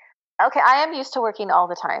 Okay, I am used to working all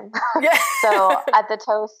the time. Yeah. So at the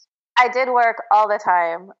Toast, I did work all the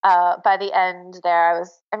time. By the end there, I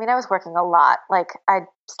was working a lot. Like I'd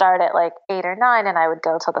start at like 8 or 9 and I would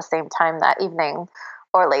go till the same time that evening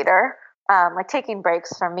or later, like taking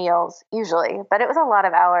breaks from meals usually, but it was a lot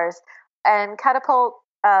of hours. And Catapult,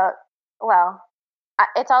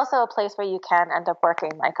 it's also a place where you can end up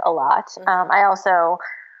working like a lot. Mm-hmm.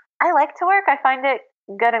 I like to work. I find it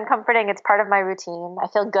good and comforting. It's part of my routine. I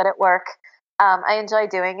feel good at work. I enjoy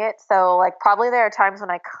doing it. So like probably there are times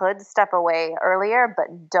when I could step away earlier,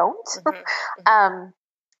 but don't. Mm-hmm.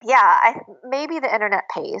 Maybe the internet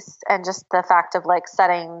pace and just the fact of like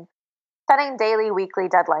setting daily, weekly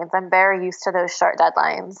deadlines. I'm very used to those short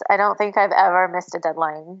deadlines. I don't think I've ever missed a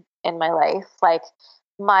deadline in my life. The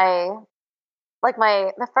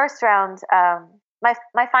first round, my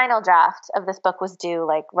final draft of this book was due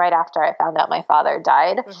like right after I found out my father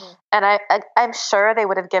died. Mm-hmm. And I'm sure they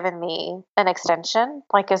would have given me an extension,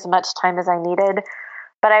 like as much time as I needed.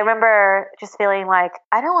 But I remember just feeling like,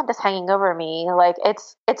 I don't want this hanging over me. Like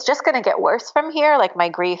it's just going to get worse from here. Like my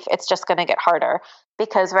grief, it's just going to get harder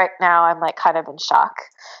because right now I'm like kind of in shock.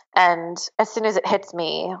 And as soon as it hits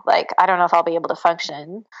me, like, I don't know if I'll be able to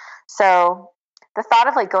function. So the thought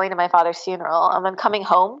of like going to my father's funeral and then coming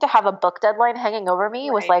home to have a book deadline hanging over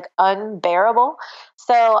me was like unbearable.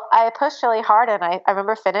 So I pushed really hard, and I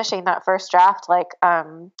remember finishing that first draft like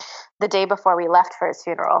the day before we left for his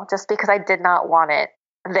funeral, just because I did not want it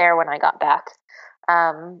there when I got back.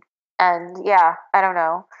 And yeah, I don't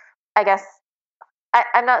know. I guess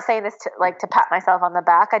I'm not saying this to pat myself on the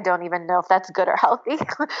back. I don't even know if that's good or healthy,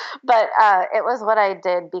 but it was what I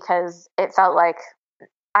did because it felt like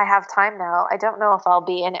I have time now. I don't know if I'll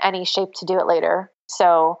be in any shape to do it later,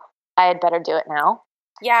 so I had better do it now.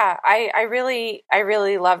 Yeah, I really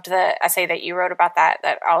loved the essay that you wrote about that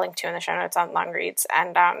I'll link to in the show notes on Long Reads,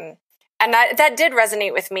 and that did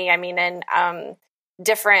resonate with me. I mean, in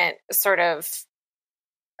different sort of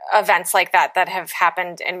events like that have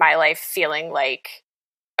happened in my life, feeling like,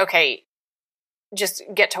 okay, just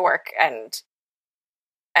get to work and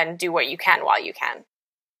do what you can while you can.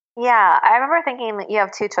 Yeah, I remember thinking that you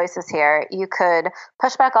have two choices here. You could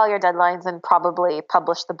push back all your deadlines and probably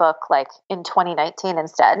publish the book like in 2019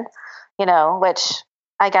 instead, which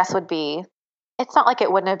I guess would be, it's not like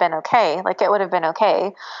it wouldn't have been okay. Like it would have been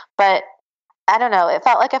okay, but I don't know. It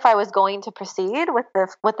felt like if I was going to proceed with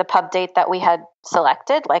the pub date that we had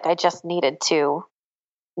selected, like I just needed to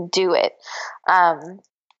do it.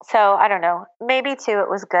 So I don't know. Maybe too, it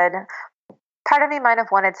was good. Part of me might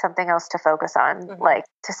have wanted something else to focus on, like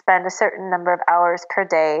to spend a certain number of hours per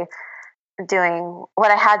day doing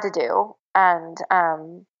what I had to do, and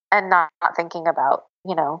not thinking about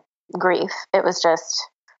grief. It was just,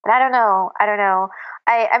 but I don't know.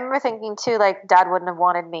 I remember thinking too, like Dad wouldn't have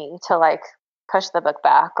wanted me to like push the book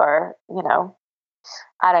back, or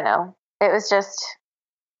I don't know.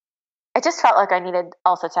 It just felt like I needed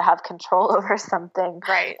also to have control over something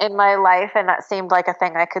in my life, and that seemed like a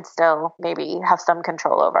thing I could still maybe have some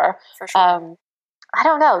control over. For sure. I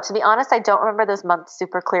don't know. To be honest, I don't remember those months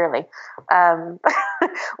super clearly.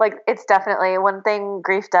 Like it's definitely one thing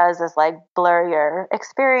grief does is like blur your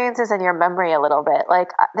experiences and your memory a little bit. Like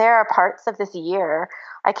there are parts of this year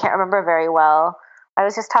I can't remember very well. I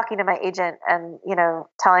was just talking to my agent and,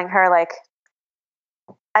 telling her like,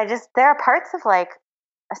 there are parts of like,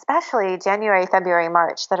 especially January, February,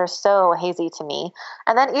 March that are so hazy to me.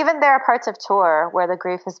 And then even there are parts of tour where the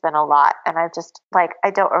grief has been a lot. And I've just like,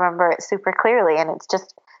 I don't remember it super clearly. And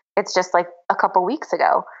it's just like a couple weeks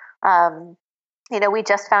ago. We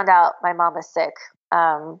just found out my mom is sick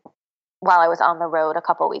while I was on the road a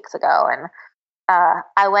couple weeks ago. And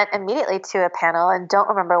I went immediately to a panel and don't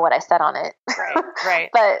remember what I said on it. Right.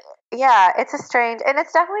 But yeah, it's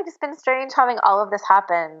definitely just been strange having all of this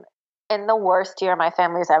happen in the worst year my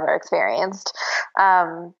family's ever experienced.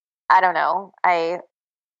 I don't know. I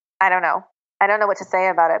don't know. I don't know what to say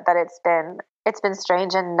about it, but it's been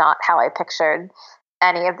strange and not how I pictured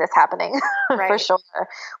any of this happening for sure.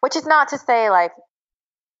 Which is not to say like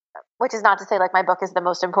my book is the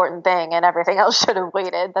most important thing and everything else should have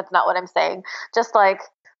waited. That's not what I'm saying. Just like,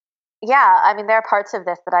 yeah, I mean, there are parts of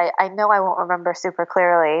this that I know I won't remember super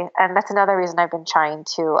clearly. And that's another reason I've been trying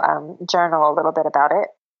to journal a little bit about it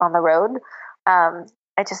on the road.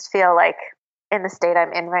 I just feel like in the state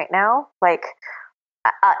I'm in right now, like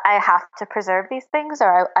I have to preserve these things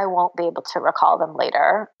or I won't be able to recall them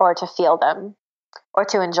later or to feel them or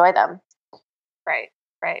to enjoy them. Right.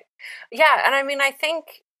 Yeah. And I mean, I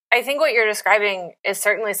think what you're describing is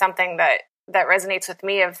certainly something that resonates with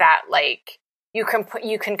me, of that, like you can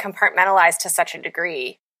compartmentalize to such a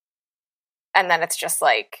degree. And then it's just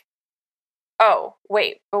like, oh,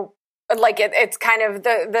 wait, like it's kind of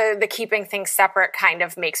the keeping things separate kind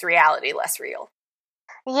of makes reality less real.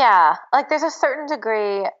 Yeah, like there's a certain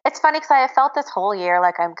degree. It's funny because I have felt this whole year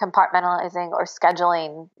like I'm compartmentalizing or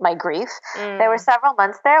scheduling my grief. There were several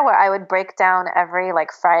months there where I would break down every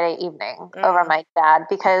like Friday evening over my dad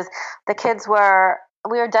because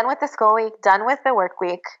we were done with the school week, done with the work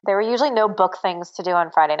week. There were usually no book things to do on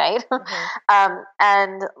Friday night.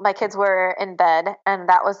 And my kids were in bed. And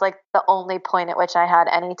that was like the only point at which I had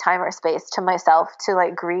any time or space to myself to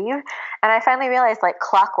like grieve. And I finally realized like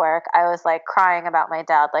clockwork, I was like crying about my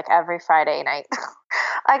dad like every Friday night.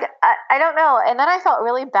 Like, I don't know. And then I felt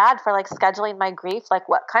really bad for like scheduling my grief, like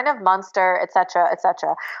what kind of monster, et cetera, et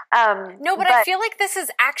cetera. No, but I feel like this is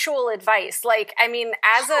actual advice. Like, I mean,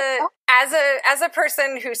 as a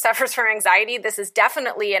person who suffers from anxiety, this is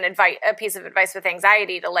definitely a piece of advice with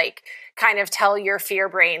anxiety to like kind of tell your fear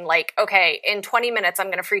brain, like, okay, in 20 minutes, I'm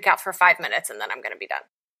going to freak out for 5 minutes and then I'm going to be done.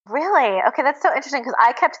 Really? Okay, that's so interesting because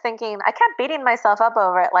I kept beating myself up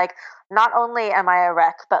over it. Like, not only am I a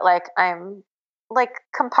wreck, but like I'm like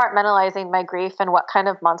compartmentalizing my grief and what kind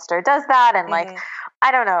of monster does that. And like,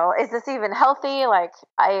 I don't know, is this even healthy? Like,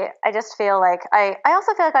 I just feel like I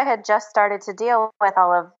also feel like I had just started to deal with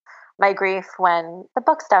all of my grief when the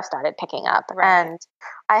book stuff started picking up. Right. And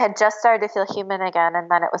I had just started to feel human again. And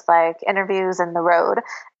then it was like interviews and the road.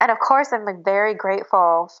 And of course, I'm like very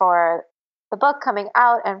grateful for the book coming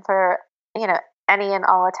out and for, you know, any and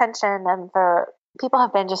all attention, and for people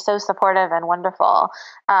have been just so supportive and wonderful.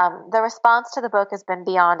 The response to the book has been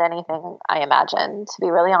beyond anything I imagined, to be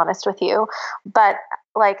really honest with you. But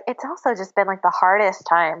like, it's also just been like the hardest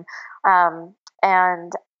time.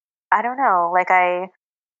 And I don't know, like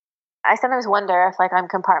I sometimes wonder if like I'm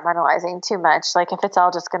compartmentalizing too much, like if it's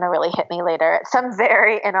all just going to really hit me later at some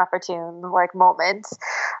very inopportune like moment.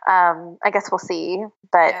 I guess we'll see.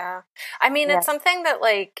 But yeah, I mean, it's something that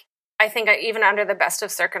like I think even under the best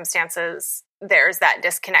of circumstances, there's that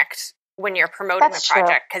disconnect when you're promoting the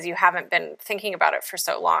project because you haven't been thinking about it for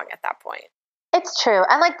so long at that point. It's true.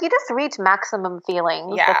 And like you just reach maximum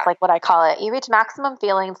feelings. Yeah. That's like what I call it. You reach maximum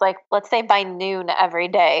feelings like let's say by noon every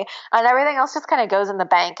day. And everything else just kind of goes in the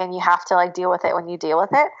bank and you have to like deal with it when you deal with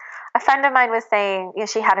it. A friend of mine was saying, you know,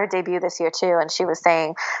 she had her debut this year too, and she was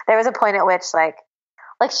saying there was a point at which like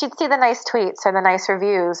she'd see the nice tweets or the nice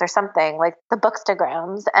reviews or something, like the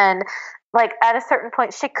bookstagrams, and like at a certain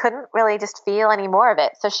point she couldn't really just feel any more of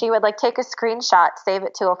it. So she would like take a screenshot, save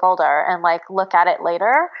it to a folder, and like look at it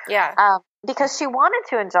later. Yeah. Because she wanted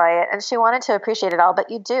to enjoy it and she wanted to appreciate it all. But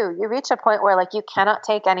you reach a point where like you cannot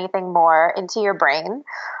take anything more into your brain.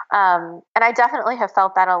 And I definitely have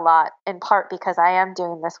felt that a lot, in part because I am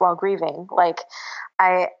doing this while grieving. Like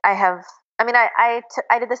I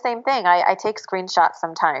did the same thing. I take screenshots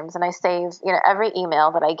sometimes and I save, you know, every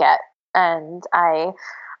email that I get. And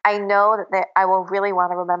I know that I will really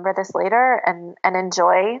want to remember this later and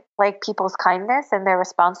enjoy like people's kindness and their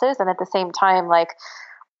responses. And at the same time, like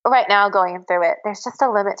right now going through it, there's just a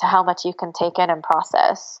limit to how much you can take in and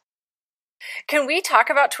process. Can we talk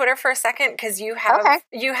about Twitter for a second? Because you have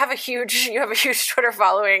a huge Twitter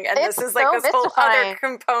following, and it's this is like so this whole other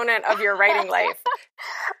component of your writing life.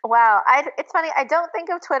 Wow, it's funny. I don't think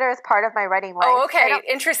of Twitter as part of my writing life. Oh, okay,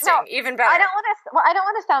 interesting. No, even better. I don't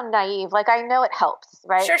want to sound naive. Like I know it helps,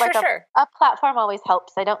 right? Sure, like sure. A platform always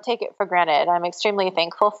helps. I don't take it for granted. I'm extremely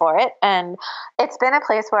thankful for it, and it's been a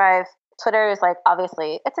place where Twitter is like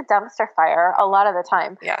obviously it's a dumpster fire a lot of the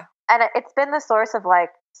time. Yeah, and it's been the source of like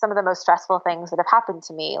some of the most stressful things that have happened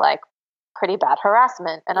to me, like pretty bad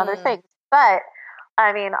harassment and other things. But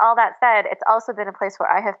I mean, all that said, it's also been a place where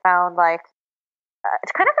I have found like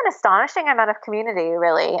it's kind of an astonishing amount of community,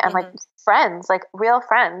 really, and like friends, like real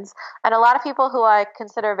friends, and a lot of people who I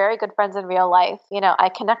consider very good friends in real life. You know, I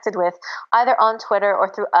connected with either on Twitter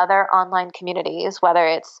or through other online communities, whether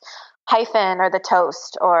it's Hyphen or the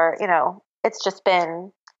Toast, or you know, it's just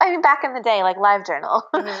been. I mean, back in the day, like LiveJournal.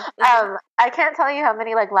 I can't tell you how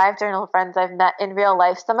many like LiveJournal friends I've met in real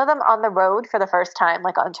life. Some of them on the road for the first time,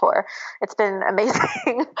 like on tour. It's been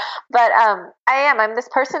amazing. But I'm this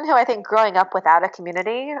person who I think growing up without a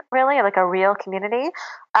community, really, like a real community,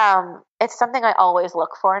 it's something I always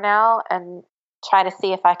look for now and try to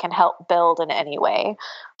see if I can help build in any way.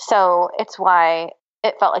 So it's why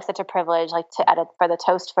it felt like such a privilege, like to edit for the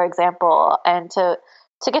Toast, for example, and to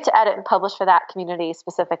get to edit and publish for that community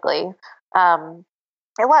specifically.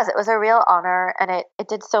 It was a real honor, and it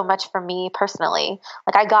did so much for me personally.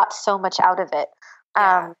 Like I got so much out of it.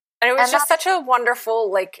 And it was just such a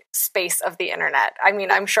wonderful like space of the internet. I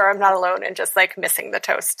mean, I'm sure I'm not alone in just like missing the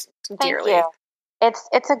Toast dearly. Thank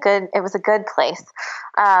you. It was a good place.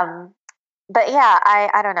 But yeah,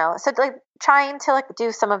 I don't know. So like trying to like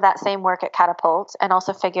do some of that same work at Catapult and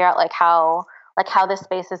also figure out like how this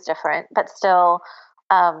space is different, but still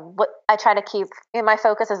what I try to keep, you know, my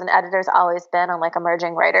focus as an editor has always been on like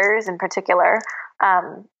emerging writers in particular.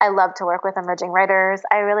 I love to work with emerging writers.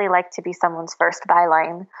 I really like to be someone's first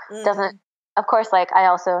byline. Of course, like I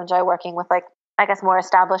also enjoy working with like, I guess, more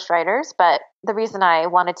established writers, but the reason I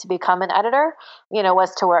wanted to become an editor, you know,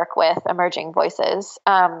 was to work with emerging voices.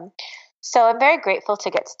 So I'm very grateful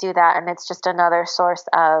to get to do that. And it's just another source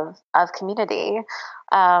of community.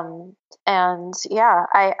 And yeah,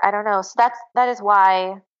 I don't know. So that is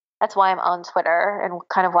why I'm on Twitter and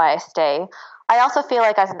kind of why I stay. I also feel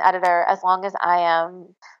like as an editor, as long as I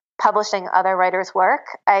am publishing other writers' work,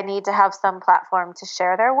 I need to have some platform to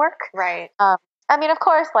share their work. Right. I mean, of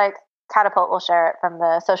course, like Catapult will share it from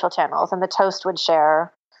the social channels, and the Toast would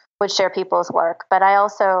share people's work. But I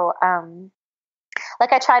also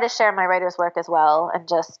like I try to share my writers' work as well, and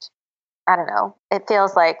just I don't know. It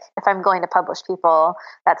feels like if I'm going to publish people,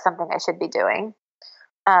 that's something I should be doing.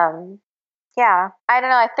 Yeah. I don't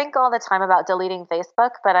know. I think all the time about deleting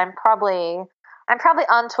Facebook, but I'm probably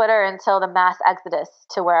on Twitter until the mass exodus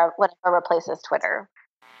to where whatever replaces Twitter.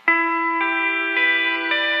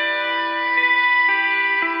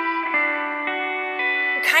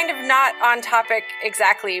 Kind of not on topic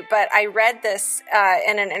exactly, but I read this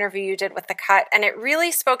in an interview you did with The Cut, and it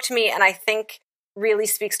really spoke to me, and I think really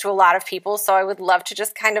speaks to a lot of people. So I would love to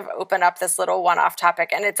just kind of open up this little one-off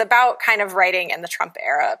topic, and it's about kind of writing in the Trump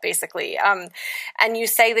era, basically. And you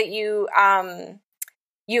say that you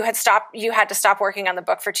had to stop working on the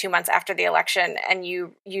book for 2 months after the election, and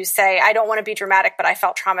you say, I don't want to be dramatic, but I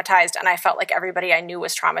felt traumatized, and I felt like everybody I knew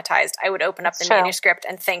was traumatized. I would open up the manuscript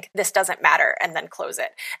and think, this doesn't matter, and then close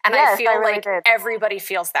it. And yes, I feel really like everybody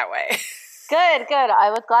feels that way. Good. I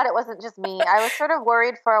was glad it wasn't just me. I was sort of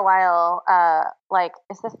worried for a while,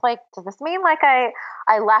 does this mean like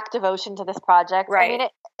I lack devotion to this project? Right. I mean,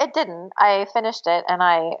 it didn't. I finished it, and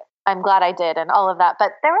I'm glad I did, and all of that.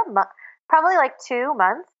 But there were probably like 2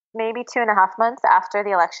 months, maybe 2.5 months after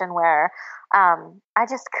the election where I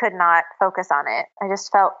just could not focus on it. I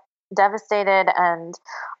just felt devastated. And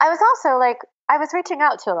I was also like, I was reaching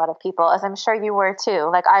out to a lot of people, as I'm sure you were too.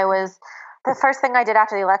 Like the first thing I did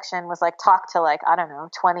after the election was like talk to like, I don't know,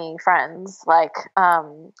 20 friends, like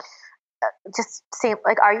just seem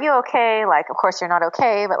like, are you okay? Like, of course you're not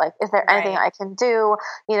okay, but like, is there anything I can do?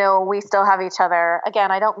 You know, we still have each other. Again,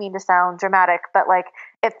 I don't mean to sound dramatic, but like,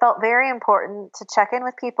 it felt very important to check in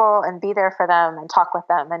with people and be there for them and talk with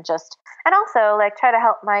them and also like try to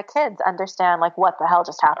help my kids understand like what the hell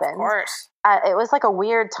just happened. Of course. It was like a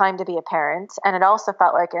weird time to be a parent. And it also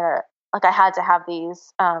felt like I had to have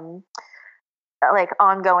these, like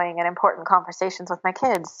ongoing and important conversations with my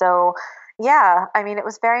kids. So yeah, I mean, it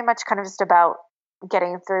was very much kind of just about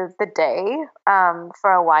getting through the day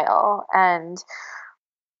for a while. And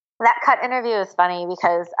that Cut interview is funny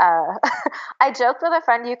because I joked with a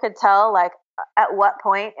friend, you could tell like at what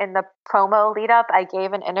point in the promo lead up I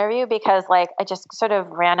gave an interview, because like I just sort of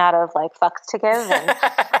ran out of like fucks to give. And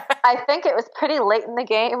I think it was pretty late in the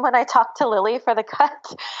game when I talked to Lily for The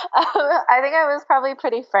Cut. I think I was probably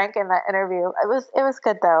pretty frank in that interview. It was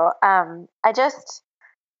good though.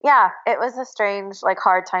 It was a strange, like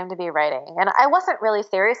hard time to be writing. And I wasn't really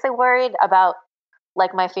seriously worried about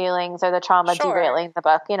like my feelings or the trauma derailing the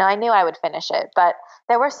book. You know, I knew I would finish it, but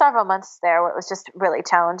there were several months there where it was just really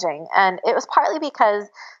challenging. And it was partly because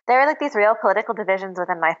there were like these real political divisions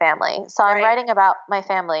within my family. So I'm writing about my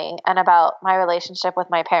family and about my relationship with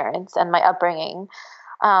my parents and my upbringing.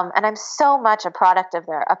 And I'm so much a product of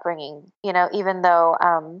their upbringing, you know, even though,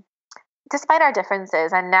 despite our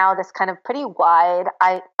differences and now this kind of pretty wide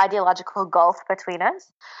ideological gulf between us,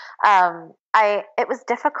 it was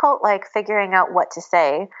difficult, like figuring out what to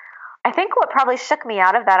say. I think what probably shook me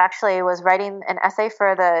out of that actually was writing an essay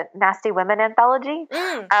for the Nasty Women anthology,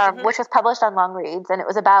 which was published on Long Reads, and it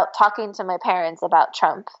was about talking to my parents about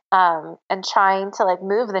Trump and trying to like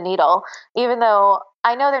move the needle, even though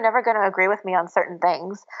I know they're never going to agree with me on certain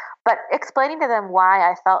things, but explaining to them why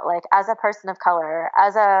I felt like, as a person of color,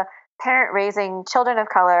 as a parent raising children of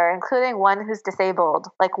color, including one who's disabled,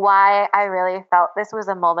 like why I really felt this was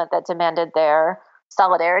a moment that demanded their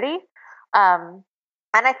solidarity.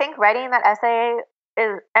 And I think writing that essay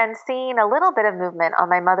and seeing a little bit of movement on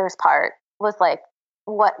my mother's part was like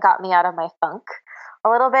what got me out of my funk a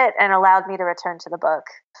little bit and allowed me to return to the book.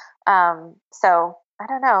 So I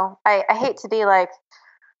don't know. I hate to be like,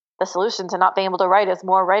 the solution to not being able to write is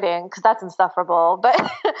more writing, because that's insufferable. But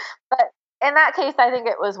in that case, I think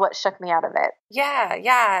it was what shook me out of it.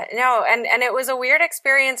 Yeah. No, and it was a weird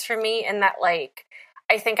experience for me in that, like,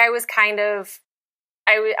 I think I was kind of,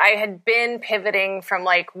 I had been pivoting from,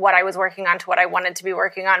 like, what I was working on to what I wanted to be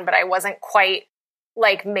working on, but I wasn't quite,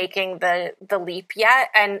 like, making the leap yet.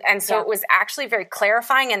 And so it was actually very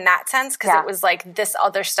clarifying in that sense, because it was, like, this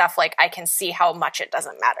other stuff, like, I can see how much it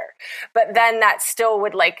doesn't matter. But then that still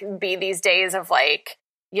would, like, be these days of, like,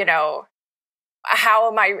 you know, how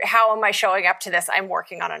am I showing up to this? I'm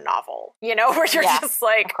working on a novel, you know, where you're just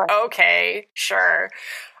like, okay, sure.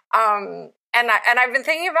 And I've been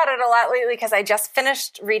thinking about it a lot lately, because I just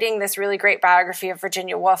finished reading this really great biography of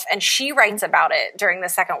Virginia Woolf, and she writes about it during the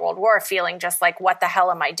Second World War, feeling just like, what the hell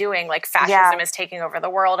am I doing? Like, fascism is taking over the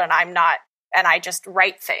world, and I'm not, and I just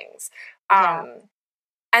write things.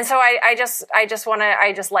 And so I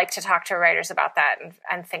just like to talk to writers about that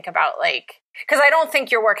and think about, like, because I don't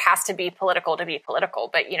think your work has to be political to be political,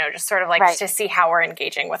 but, you know, just sort of like to see how we're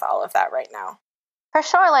engaging with all of that right now. For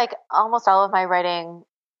sure. Like, almost all of my writing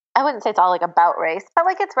I wouldn't say it's all like about race, but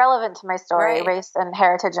like it's relevant to my story, Right. race and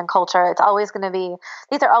heritage and culture. It's always going to be,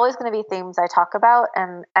 these are always going to be themes I talk about,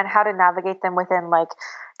 and how to navigate them within like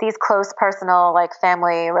these close personal like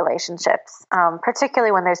family relationships,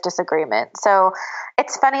 particularly when there's disagreement. So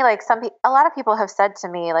it's funny, like a lot of people have said to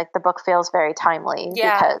me like the book feels very timely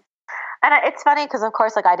because, and it's funny because of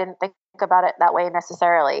course like I didn't think about it that way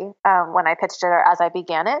necessarily when I pitched it or as I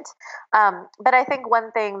began it. But I think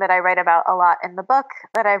one thing that I write about a lot in the book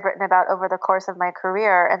that I've written about over the course of my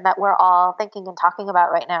career and that we're all thinking and talking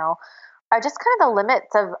about right now are just kind of the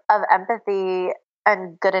limits of empathy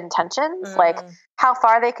and good intentions, like how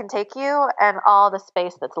far they can take you and all the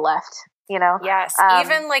space that's left, you know? Yes.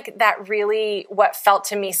 Even like that really, what felt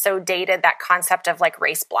to me so dated, that concept of like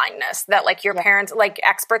race blindness, that like your parents, like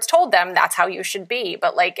experts told them that's how you should be.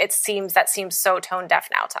 But like, that seems so tone deaf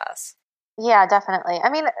now to us. Yeah, definitely.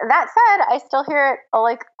 I mean, that said, I still hear it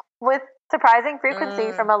like with surprising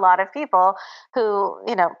frequency from a lot of people who,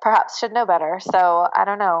 you know, perhaps should know better. So I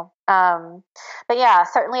don't know. But yeah,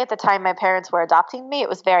 certainly at the time my parents were adopting me, it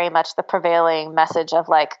was very much the prevailing message of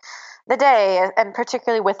like the day, and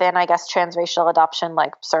particularly within, I guess, transracial adoption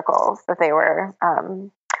like circles that they were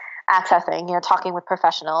accessing, you know, talking with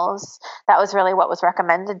professionals. That was really what was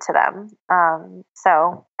recommended to them.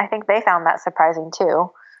 So I think they found that surprising too.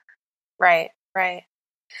 Right, right.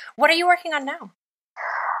 What are you working on now?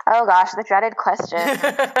 Oh gosh, the dreaded question.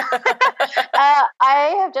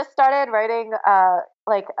 I have just started writing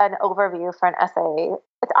like an overview for an essay.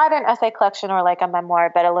 It's either an essay collection or like a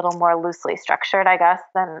memoir, but a little more loosely structured, I guess,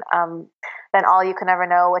 than All You Can Ever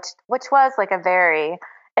Know, which was like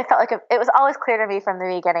it felt like it was always clear to me from the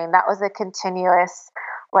beginning that was a continuous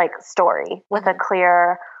like story with a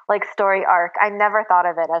clear like story arc. I never thought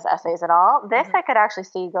of it as essays at all. This I could actually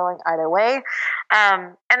see going either way.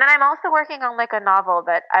 And then I'm also working on like a novel,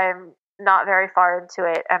 but I'm not very far into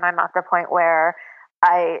it, and I'm at the point where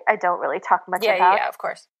I don't really talk much about. Yeah, of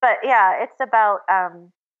course. But yeah, it's about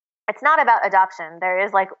it's not about adoption. There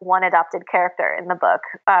is like one adopted character in the book,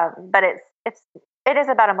 but it is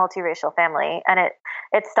about a multiracial family, and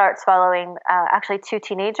it starts following actually two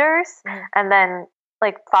teenagers, and then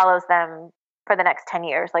like follows them for the next 10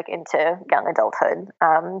 years, like into young adulthood.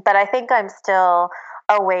 But I think I'm still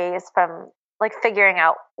a ways from like figuring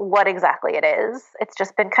out what exactly it is. It's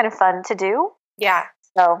just been kind of fun to do. Yeah.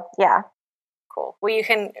 So yeah. Cool. Well, you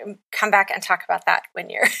can come back and talk about that when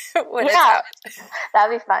it's out.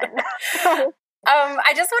 That'd be fun.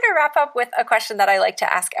 I just want to wrap up with a question that I like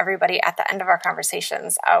to ask everybody at the end of our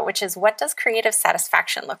conversations, which is, what does creative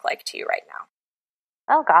satisfaction look like to you right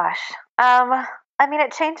now? Oh gosh. I mean,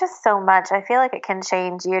 it changes so much. I feel like it can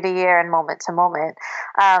change year to year and moment to moment.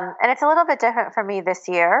 And it's a little bit different for me this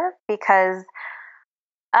year because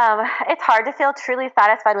it's hard to feel truly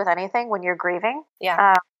satisfied with anything when you're grieving.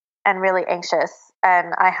 Yeah. And really anxious.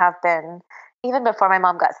 And I have been, even before my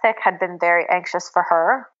mom got sick, had been very anxious for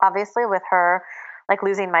her, obviously, with her like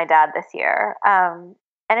losing my dad this year. And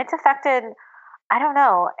it's affected, I don't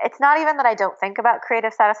know. It's not even that I don't think about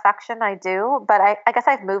creative satisfaction. I do, but I guess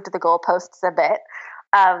I've moved the goalposts a bit.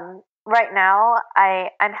 Right now,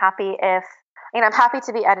 I'm happy I'm happy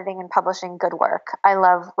to be editing and publishing good work. I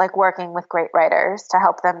love like working with great writers to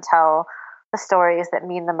help them tell the stories that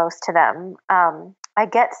mean the most to them. I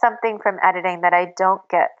get something from editing that I don't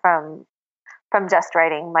get from just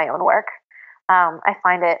writing my own work. I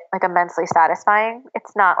find it like immensely satisfying.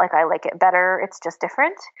 It's not like I like it better. It's just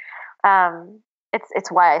different.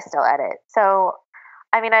 It's why I still edit. So,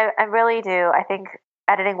 I mean, I really do. I think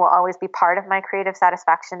editing will always be part of my creative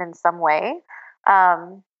satisfaction in some way.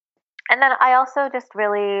 And then I also just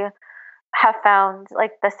really have found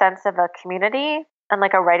like the sense of a community and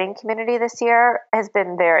like a writing community this year has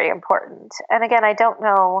been very important. And again, I don't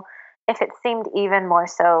know if it seemed even more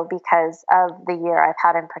so because of the year I've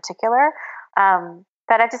had in particular.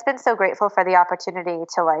 But I've just been so grateful for the opportunity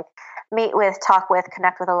to like meet with, talk with,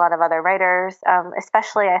 connect with a lot of other writers.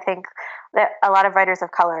 Especially I think that a lot of writers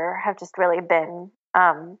of color have just really been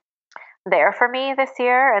there for me this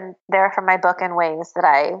year and there for my book in ways that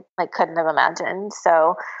I like couldn't have imagined.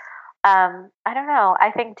 So I don't know.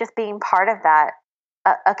 I think just being part of that,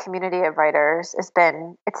 a community of writers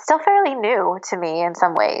it's still fairly new to me in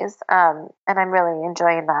some ways. And I'm really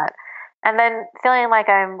enjoying that. And then feeling like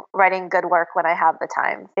I'm writing good work when I have the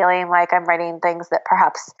time, feeling like I'm writing things that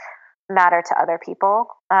perhaps matter to other people.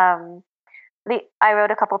 I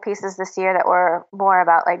wrote a couple pieces this year that were more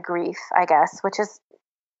about like grief, I guess, which is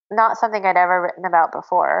not something I'd ever written about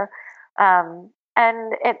before. And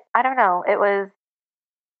I don't know, it was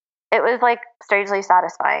like strangely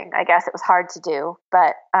satisfying. I guess it was hard to do,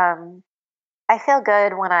 but I feel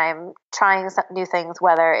good when I'm trying some new things,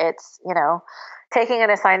 whether it's, taking an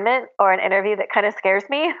assignment or an interview that kind of scares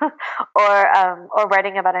me, or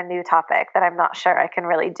writing about a new topic that I'm not sure I can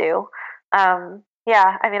really do.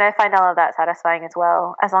 Yeah, I mean, I find all of that satisfying as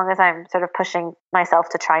well, as long as I'm sort of pushing myself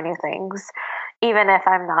to try new things, even if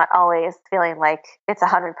I'm not always feeling like it's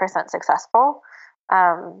 100% successful.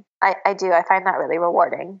 I find that really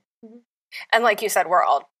rewarding. And like you said, we're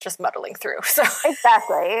all just muddling through. So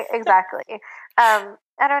Exactly.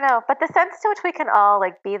 I don't know, but the sense to which we can all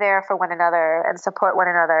like be there for one another and support one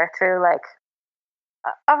another through like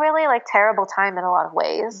a really like terrible time in a lot of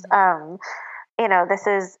ways.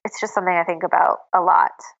 It's just something I think about a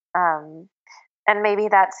lot. And maybe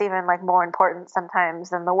that's even like more important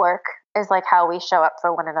sometimes than the work, is like how we show up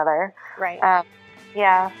for one another. Right.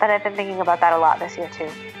 Yeah, but I've been thinking about that a lot this year too.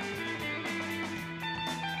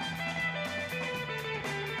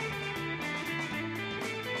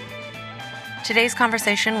 Today's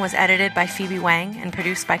conversation was edited by Phoebe Wang and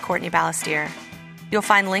produced by Courtney Ballastier. You'll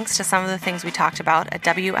find links to some of the things we talked about at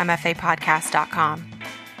WMFApodcast.com.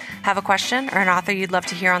 Have a question or an author you'd love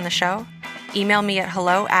to hear on the show? Email me at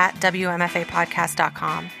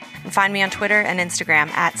hello@WMFApodcast.com and find me on Twitter and Instagram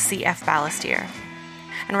at CFBallastier.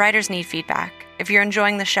 And writers need feedback. If you're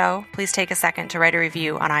enjoying the show, please take a second to write a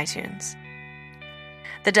review on iTunes.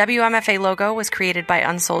 The WMFA logo was created by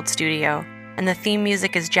Unsold Studio, and the theme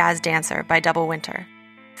music is Jazz Dancer by Double Winter.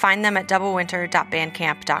 Find them at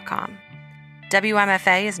doublewinter.bandcamp.com.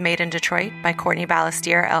 WMFA is made in Detroit by Courtney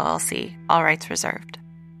Ballastier, LLC. All rights reserved.